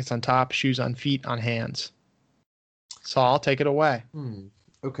 2 jackets on top, shoes on feet, on hands. Saul, take it away.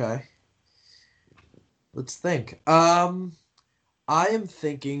 Okay. Let's think. I am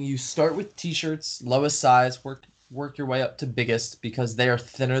thinking you start with t-shirts, lowest size, work your way up to biggest because they are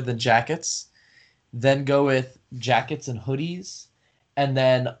thinner than jackets. Then go with jackets and hoodies. And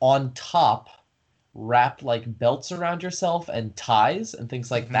then on top, wrap like belts around yourself and ties and things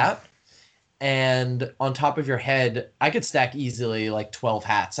like that. And on top of your head, I could stack easily like 12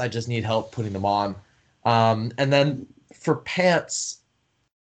 hats. I just need help putting them on. And then for pants,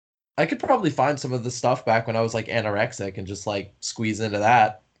 I could probably find some of the stuff back when I was like anorexic and just like squeeze into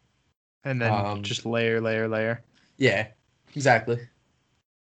that. And then just layer. Yeah, exactly.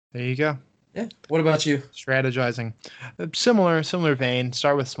 There you go. Yeah. What about you? Strategizing. Similar vein.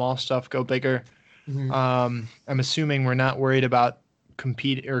 Start with small stuff, go bigger. Mm-hmm. I'm assuming we're not worried about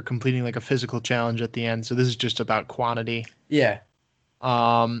completing like a physical challenge at the end. So this is just about quantity. Yeah.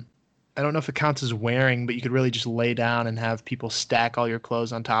 I don't know if it counts as wearing, but you could really just lay down and have people stack all your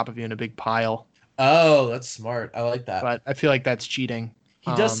clothes on top of you in a big pile. Oh, that's smart. I like that. But I feel like that's cheating.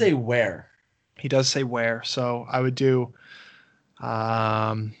 He does say wear. He does say wear. So I would do,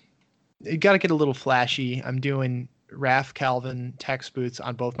 you got to get a little flashy. I'm doing Raf Calvin Tex boots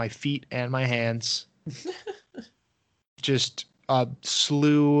on both my feet and my hands. Just a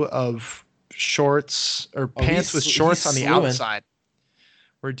slew of shorts or pants with shorts on the outside.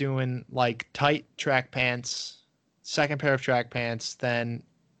 we're doing like tight track pants, second pair of track pants, then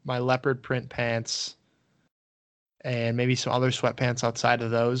my leopard print pants, and maybe some other sweatpants outside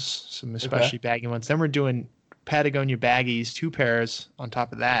of those, some especially baggy ones. Then we're doing Patagonia baggies, 2 pairs on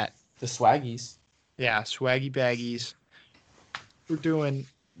top of that. The swaggies. Yeah, swaggy baggies. We're doing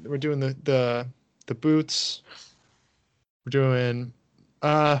the boots. We're doing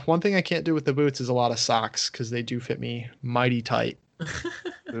one thing I can't do with the boots is a lot of socks because they do fit me mighty tight.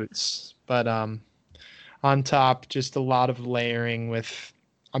 Boots. But on top, just a lot of layering with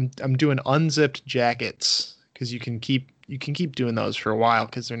I'm doing unzipped jackets because you can keep doing those for a while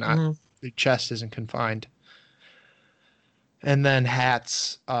because they're not their chest isn't confined. And then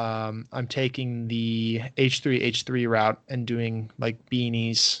hats, I'm taking the H3 route and doing like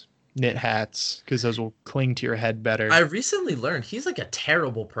beanies, knit hats, because those will cling to your head better. I recently learned he's like a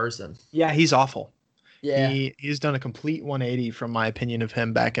terrible person. Yeah, he's awful. Yeah. He's done a complete 180 from my opinion of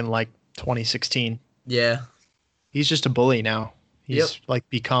him back in like 2016. Yeah. He's just a bully now. He's like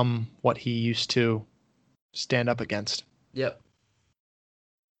become what he used to stand up against. Yep.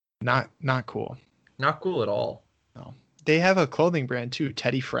 Not cool. Not cool at all. No. They have a clothing brand too,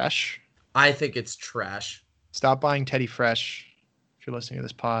 Teddy Fresh. I think it's trash. Stop buying Teddy Fresh if you're listening to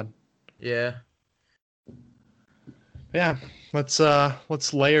this pod. Yeah. Yeah.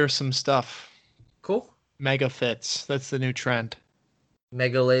 Let's layer some stuff. Cool. Mega fits. That's the new trend.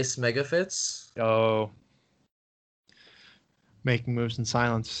 Mega lace, mega fits. Oh. Making moves in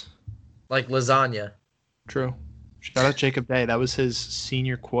silence. Like lasagna. True. Shout out Jacob Day. That was his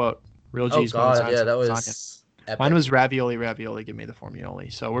senior quote. Real G's. Oh God, yeah, that was lasagna. Mine was ravioli, give me the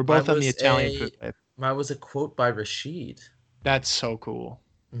formioli. So we're both on the Italian food wave. Mine was a quote by Rashid. That's so cool.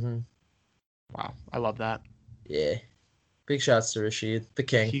 Mm-hmm. Wow, I love that. Yeah. Big shouts to Rashid, the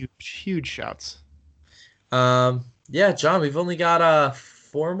king. Huge shouts. Yeah, John, we've only got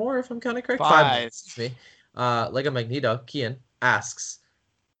 4 more, if I'm kind of correct. 5 more, excuse me. Lego Magneto, Kian, asks,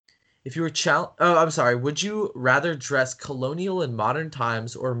 if you were would you rather dress colonial in modern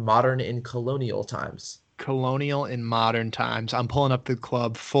times or modern in colonial times? Colonial in modern times. I'm pulling up the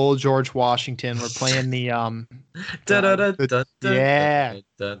club, full George Washington. We're playing the yeah.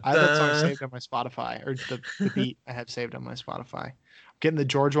 I have that song saved on my Spotify, or the beat I have saved on my Spotify. I'm getting the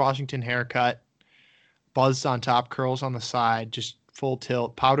George Washington haircut, buzzed on top, curls on the side, just full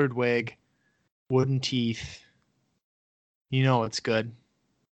tilt, powdered wig, wooden teeth. You know it's good.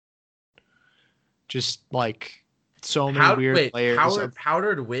 Just like so many weird layers.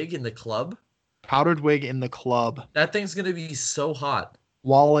 Powdered wig in the club? Powdered wig in the club. That thing's gonna be so hot.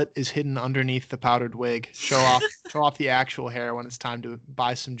 Wallet is hidden underneath the powdered wig. Show off the actual hair when it's time to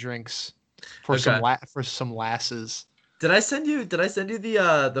buy some drinks for some lasses. Did I send you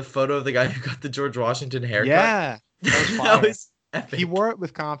the photo of the guy who got the George Washington haircut? Yeah, that was fire. That was epic. He wore it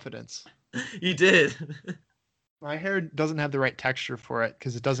with confidence. You did. My hair doesn't have the right texture for it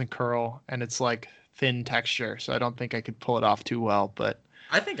because it doesn't curl and it's like thin texture, so I don't think I could pull it off too well. But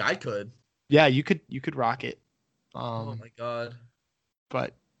I think I could. Yeah, you could rock it. Oh my God.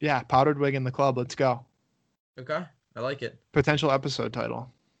 But yeah, powdered wig in the club. Let's go. Okay, I like it. Potential episode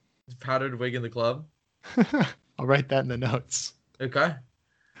title. Powdered wig in the club. I'll write that in the notes. Okay.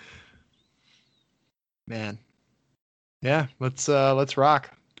 Man. Yeah, let's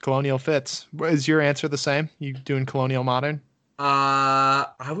rock. Colonial fits. Is your answer the same? You doing colonial modern?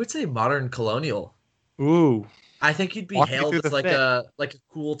 I would say modern colonial. Ooh. I think you'd be hailed as like a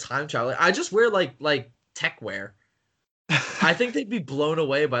cool time traveler. I just wear like tech wear. I think they'd be blown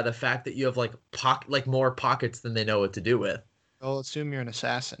away by the fact that you have like more pockets than they know what to do with. I'll assume you're an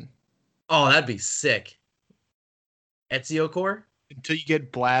assassin. Oh, that'd be sick. Ezio core? Until you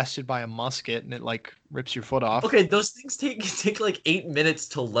get blasted by a musket and it like rips your foot off. Okay, those things take like 8 minutes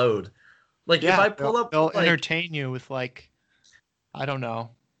to load. Like if I pull up, they'll entertain you with like, I don't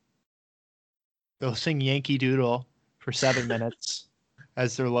know. They'll sing Yankee Doodle for 7 minutes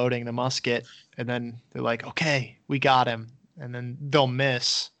as they're loading the musket, and then they're like, "Okay, we got him," and then they'll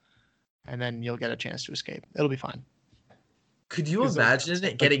miss, and then you'll get a chance to escape. It'll be fine. Could you imagine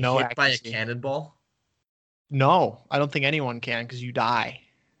it getting hit by a cannonball? No, I don't think anyone can because you die.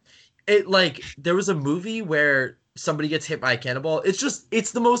 There was a movie where somebody gets hit by a cannonball.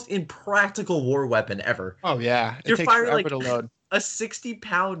 It's the most impractical war weapon ever. Oh yeah, you're firing to load a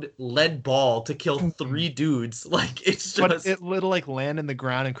 60-pound lead ball to kill 3 dudes. Like it's just. But it'll like land in the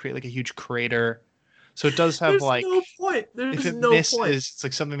ground and create like a huge crater. So it does have like no point. There's no point. It's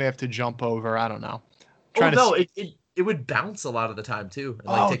like something they have to jump over. I don't know. It would bounce a lot of the time too.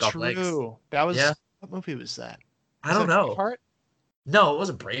 And, take off legs. That was what movie was that? I don't know. Braveheart? No, it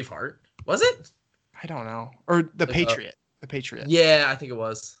wasn't Braveheart. Was it? I don't know. Or The Patriot. The Patriot. Yeah, I think it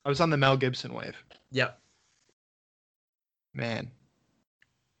was. I was on the Mel Gibson wave. Yep. Man.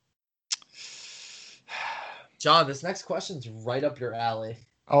 John, this next question's right up your alley.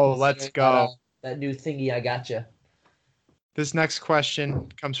 Oh, let's go. That new thingy I got you. This next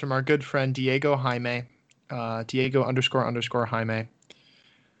question comes from our good friend Diego Jaime. Diego _ Jaime.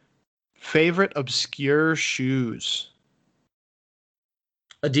 Favorite obscure shoes?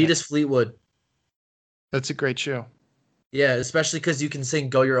 Adidas Fleetwood. That's a great shoe. Yeah, especially because you can sing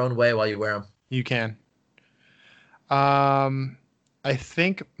 "Go Your Own Way" while you wear them. You can. I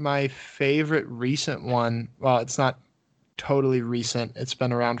think my favorite recent one, well, it's not totally recent. It's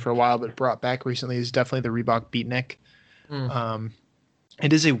been around for a while, but brought back recently is definitely the Reebok Beatnik.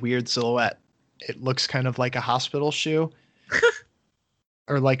 It is a weird silhouette. It looks kind of like a hospital shoe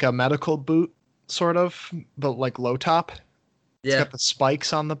or like a medical boot, sort of, but like low top. It's got the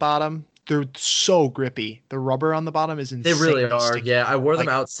spikes on the bottom. They're so grippy. The rubber on the bottom is insane. They really are. Sticky. Yeah, I wore them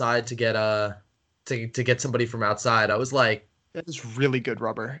outside to get to get somebody from outside. I was like, that is really good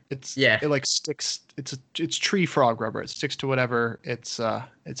rubber. It like sticks. It's tree frog rubber. It sticks to whatever it's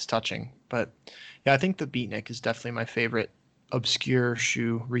touching. But yeah, I think the Beatnik is definitely my favorite obscure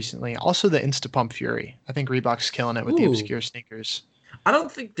shoe recently. Also the Instapump Fury. I think Reebok's killing it with the obscure sneakers. I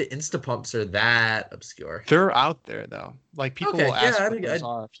don't think the Instapumps are that obscure. They're out there though. Like people will ask what those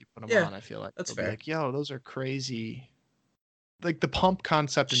are if you put them on. I feel like that's fair. Like, yo, those are crazy. Like the pump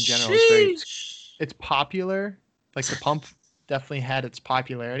concept in general is very. It's popular. Like the pump definitely had its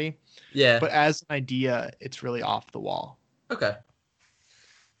popularity. Yeah. But as an idea, it's really off the wall. Okay.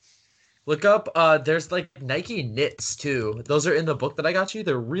 Look up. There's like Nike knits too. Those are in the book that I got you.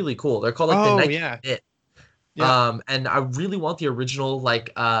 They're really cool. They're called like the Nike knit. Yeah. And I really want the original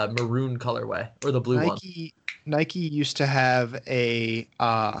like maroon colorway or the blue one. Nike used to have a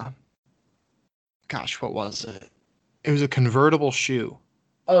gosh, what was it? It was a convertible shoe.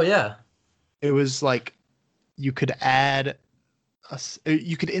 Oh yeah. It was like you could add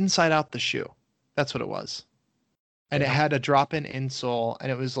you could inside out the shoe. That's what it was. And it had a drop-in insole, and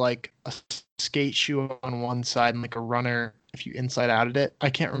it was like a skate shoe on one side and like a runner if you inside outed it. I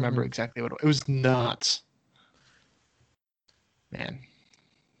can't remember exactly what it was nuts. Man,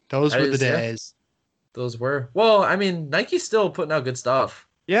 those were the days. Those were. Well, I mean, Nike's still putting out good stuff.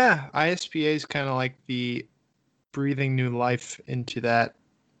 Yeah, ISPA is kind of like the breathing new life into that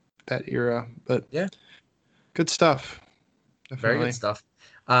era. But yeah, good stuff. Definitely. Very good stuff.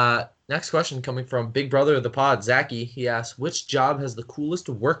 Next question coming from Big Brother of the Pod, Zachy. He asks, which job has the coolest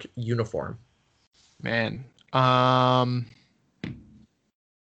work uniform? Man.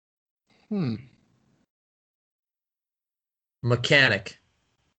 Mechanic.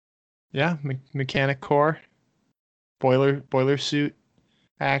 Yeah, mechanic core. Boiler suit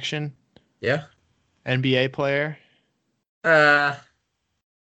action. Yeah. NBA player. I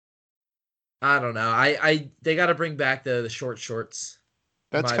don't know. They got to bring back the short shorts.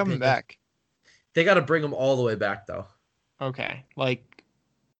 That's coming back. They got to bring them all the way back though. Okay, like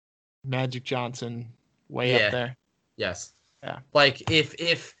Magic Johnson, way up there. Yes. Yeah. Like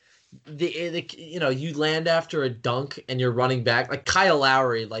if the you land after a dunk and you're running back like Kyle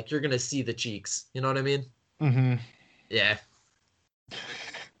Lowry, like you're gonna see the cheeks. You know what I mean? Mm-hmm. Yeah.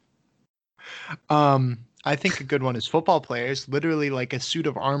 I think a good one is football players. Literally like a suit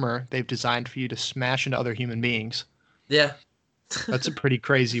of armor they've designed for you to smash into other human beings. Yeah. That's a pretty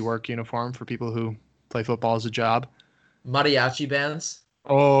crazy work uniform for people who play football as a job. Mariachi bands.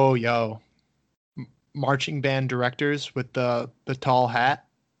 Oh, yo. Marching band directors with the tall hat.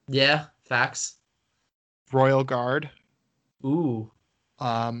 Yeah, facts. Royal Guard. Ooh.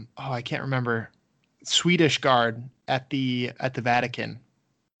 I can't remember. Swedish Guard at the Vatican.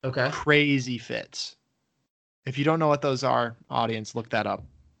 Okay. Crazy fits. If you don't know what those are, audience, look that up.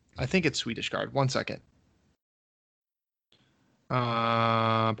 I think it's Swedish Guard. 1 second. In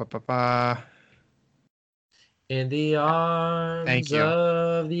the arms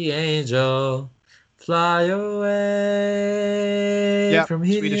of the angel, fly away from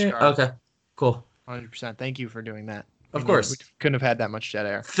here. Swedish Guard. Okay, cool. 100%. Thank you for doing that. Of course. We couldn't have had that much dead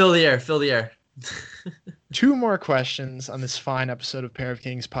air. Fill the air. 2 more questions on this fine episode of Pair of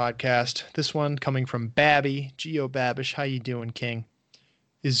Kings podcast. This one coming from Babby, Geo Babish. How you doing, King?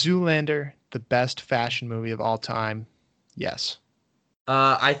 Is Zoolander the best fashion movie of all time? Yes.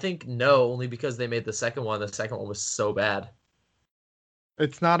 I think no, only because they made the second one. The second one was so bad.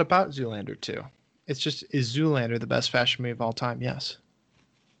 It's not about Zoolander 2. It's just, is Zoolander the best fashion movie of all time? Yes.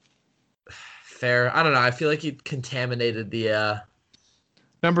 Fair. I don't know. I feel like it contaminated the...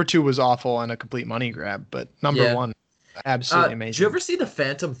 Number 2 was awful and a complete money grab, but number 1, absolutely amazing. Did you ever see The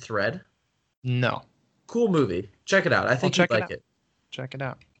Phantom Thread? No. cool movie. Check it out. I I'll think you'd check it like out. it. Check it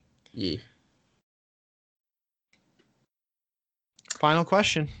out. Yeah. Final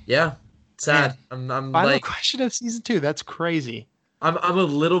question. Yeah. Man, Sad. I'm final like question of season 2. That's crazy. I'm a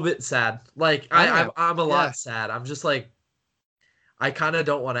little bit sad. Like I I'm am. I'm a Yeah. lot sad. I'm just like I kind of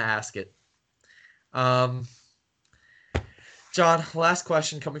don't want to ask it. Um, John, last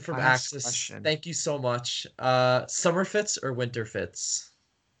question coming from Last Axis. question. Thank you so much. Summer fits or winter fits?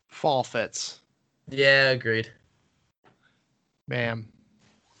 Fall fits. Yeah, agreed. Bam.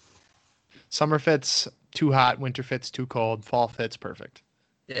 Summer fits too hot. Winter fits too cold. Fall fits perfect.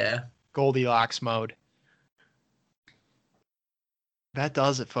 Yeah. Goldilocks mode. That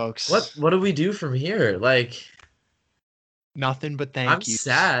does it, folks. What do we do from here? Like, Nothing but I'm thank yous.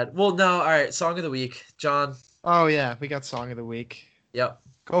 sad. Well, no, all right, song of the week. John. Oh yeah, we got song of the week. Yep.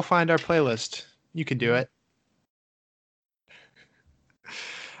 Go find our playlist. You can do it.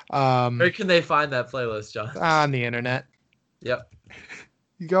 Where can they find that playlist, John? On the internet. Yep.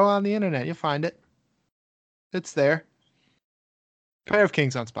 You go on the internet, you'll find it. It's there. Pair of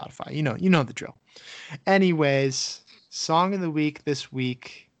Kings on Spotify. You know the drill. Anyways, song of the week this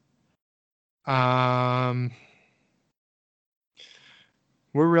week.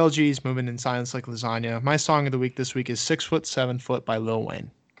 We're Real G's moving in silence like lasagna. My song of the week this week is 6 Foot 7 Foot by Lil Wayne.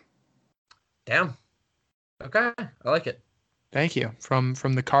 Damn. Okay, I like it. Thank you. From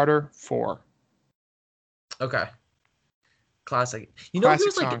the Carter 4. Okay. Classic. You know he Classic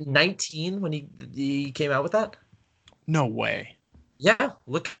was like song. 19 when he came out with that? No way. Yeah.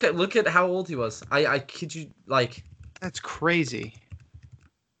 Look at how old he was. I kid you, like, That's crazy.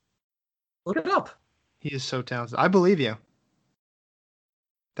 look it up. He is so talented. I believe you.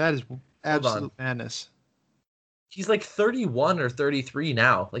 That is on. absolute madness. He's like 31 or 33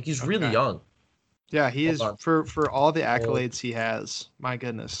 now. Like he's really Okay. young. Yeah, he Hold is on. for all the accolades he has. My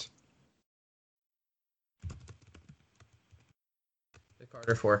goodness. The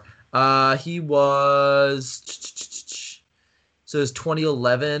Carter 4. He was so it was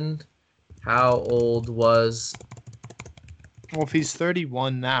 2011. How old was Well, if he's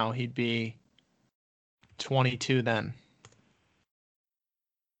 31 now, he'd be 22 then.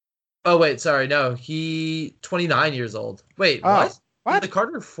 Oh wait, sorry, no. He 29 years old. Wait, Oh, what? what? The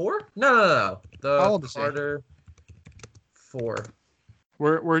Carter 4? No. The How old is he? Carter 4.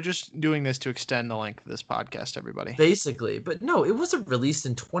 We're just doing this to extend the length of this podcast, everybody. Basically. But no, it wasn't released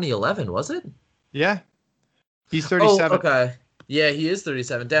in 2011, was it? Yeah. He's 37. Oh, okay. Yeah, he is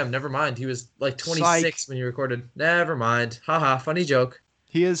 37. Damn, never mind. He was like 26 when you recorded. Never mind. Haha, funny joke.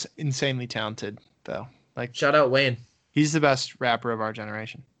 He is insanely talented, though. Like, Shout out Wayne. he's the best rapper of our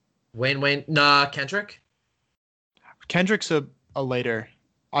generation. Wayne. Nah, Kendrick? Kendrick's a later.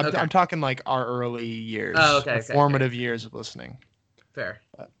 Okay. I'm talking like our early years. Oh, okay, our okay, formative years of listening. Fair.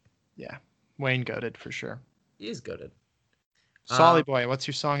 Yeah. Wayne goated for sure. He is goated. Solly Boy, what's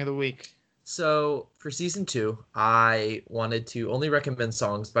your song of the week? So for season 2, I wanted to only recommend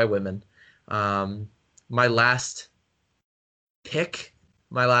songs by women. My last pick,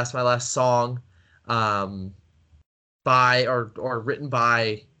 my last song, by or written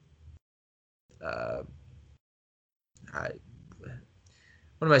by, what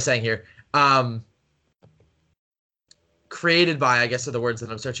am I saying here? Created by, I guess are the words that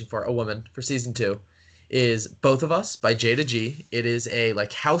I'm searching for, a woman for season 2, is Both of Us by Jada G. It is a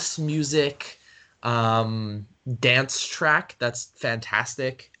like house music dance track that's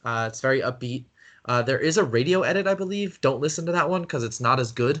fantastic. It's very upbeat. There is a radio edit, I believe. Don't listen to that one because it's not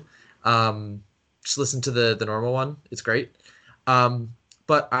as good. Just listen to the normal one. It's great.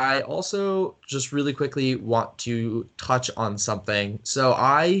 But I also just really quickly want to touch on something. So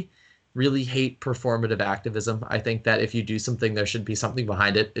I really hate performative activism. I think that if you do something, there should be something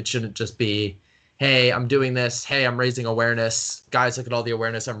behind it. It shouldn't just be, hey, I'm doing this. Hey, I'm raising awareness. Guys, look at all the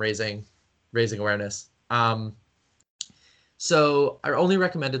awareness I'm raising awareness. So our only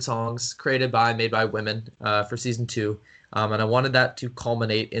recommended songs made by women for season 2. And I wanted that to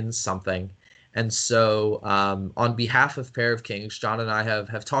culminate in something. And so on behalf of Pair of Kings, John and I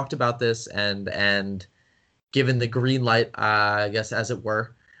have talked about this and given the green light, I guess, as it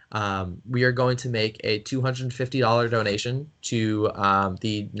were. We are going to make a $250 donation to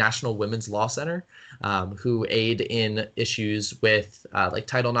the National Women's Law Center, who aid in issues with like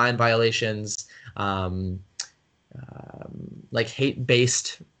Title IX violations, like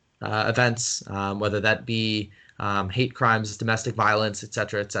hate-based events, whether that be hate crimes, domestic violence,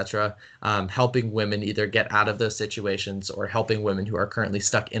 etc., helping women either get out of those situations or helping women who are currently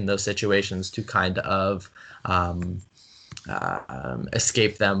stuck in those situations to kind of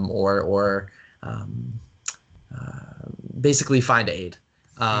escape them or basically find aid.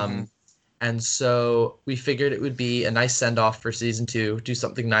 And so we figured it would be a nice send off for season 2, do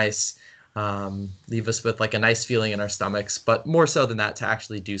something nice, leave us with like a nice feeling in our stomachs, but more so than that, to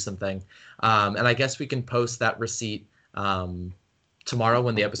actually do something. And I guess we can post that receipt tomorrow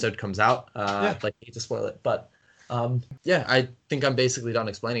when the episode comes out. Yeah. I'd like hate to spoil it, but yeah, I think I'm basically done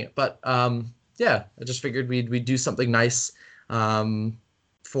explaining it. But yeah, I just figured we'd do something nice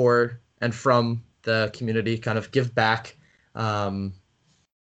for and from the community, kind of give back.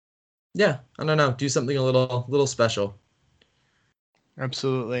 Yeah, I don't know, do something a little special.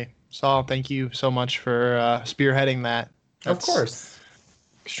 Absolutely. Saul, thank you so much for spearheading that. Of That's course.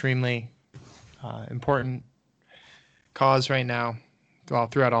 extremely important cause right now, well,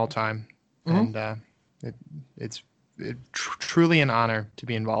 throughout all time. Mhm. And it's truly an honor to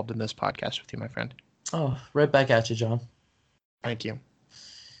be involved in this podcast with you, my friend. Oh, right back at you, John. Thank you.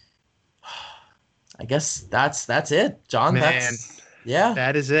 I guess that's it, John. Man, Yeah.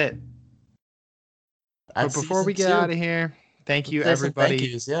 that is it. But That's before we season get 2. out of here, thank you, Let's say some thank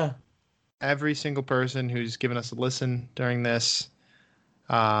everybody. yous, yeah. Every single person who's given us a listen during this.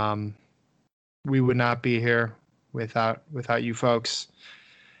 We would not be here without you folks.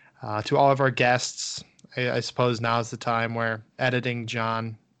 To all of our guests, I suppose now is the time where editing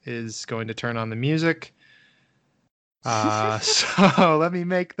John is going to turn on the music. So let me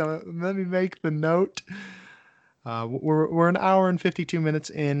make the note. We're an hour and 52 minutes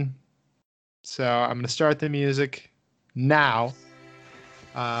in, so I'm going to start the music now.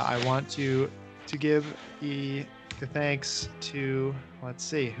 I want to give the thanks to, let's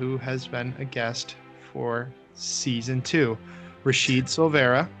see, who has been a guest for season 2. Rashid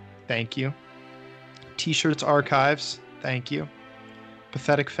Silvera, thank you. T-Shirts Archives, thank you.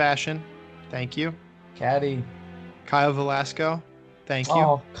 Pathetic Fashion, thank you. Caddy. Kyle Velasco, thank you.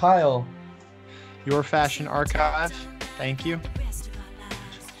 Oh, Kyle. Your Fashion Archive, thank you.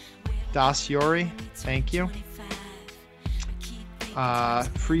 Das Yori, thank you.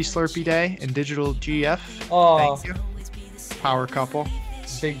 Free Slurpee Day and Digital GF, thank you. Power Couple.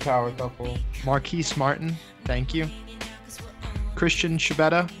 Big power couple. Marquise Martin, thank you. Christian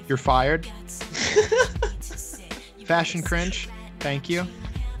Shabetta, you're fired. Fashion Cringe, thank you.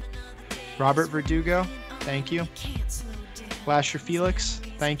 Robert Verdugo, thank you. Flasher Felix,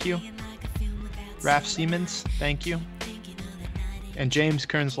 thank you. Raph Siemens, thank you. And James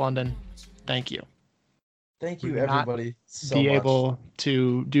Kearns London, thank you. Thank you, We would not everybody, so be much. able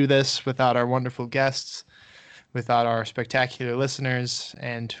to do this without our wonderful guests, without our spectacular listeners,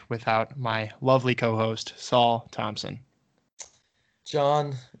 and without my lovely co-host, Saul Thompson.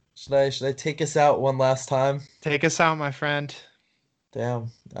 John, should I take us out one last time? Take us out, my friend.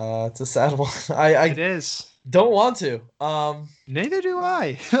 Damn, it's a sad one. It I is. don't want to. Neither do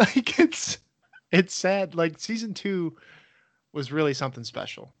I. Like it's sad. Like season 2 was really something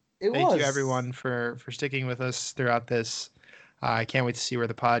special. Thank you everyone for sticking with us throughout this. I can't wait to see where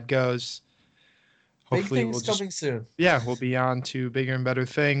the pod goes. Hopefully Big things coming soon. Yeah, we'll be on to bigger and better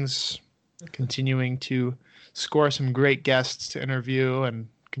things, continuing to score some great guests to interview and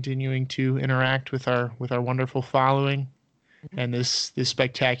continuing to interact with our wonderful following and this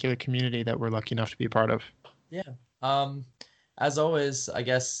spectacular community that we're lucky enough to be a part of. Yeah. As always, I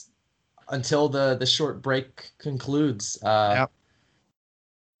guess until the short break concludes, Yep.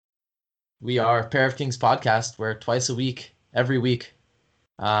 we are Pair of Kings podcast. We're twice a week, every week.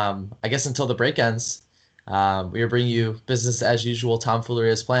 I guess until the break ends, we are bringing you business as usual,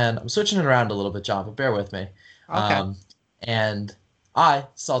 tomfoolery as planned. I'm switching it around a little bit, John, but bear with me. Okay. And I,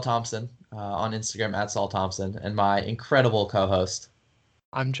 Saul Thompson, on Instagram at Saul Thompson, and my incredible co-host.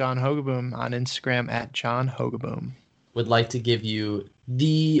 I'm John Hogaboom on Instagram at John Hogaboom. Would like to give you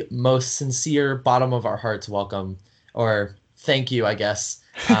the most sincere, bottom of our hearts welcome, or thank you, I guess,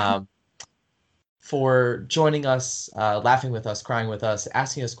 for joining us, laughing with us, crying with us,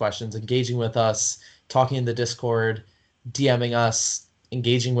 asking us questions, engaging with us, talking in the Discord, DMing us,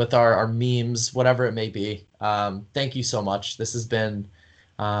 engaging with our memes, whatever it may be. Thank you so much. This has been,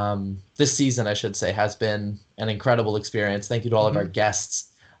 this season, I should say, has been an incredible experience. Thank you to all of our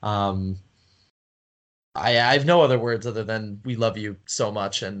guests. I have no other words other than we love you so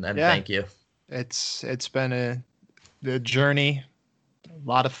much and thank you. It's been a journey, a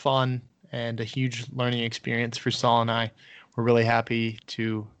lot of fun, and a huge learning experience for Saul and I. We're really happy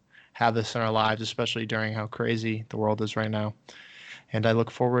to have this in our lives, especially during how crazy the world is right now. And I look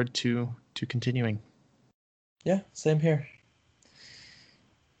forward to continuing. Yeah, same here.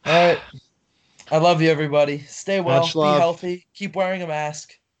 All right. I love you, everybody. Stay well, be healthy, keep wearing a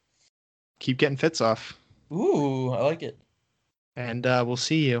mask. Keep getting fits off. Ooh, I like it. And we'll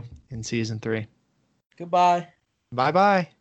see you in season 3. Goodbye. Bye-bye.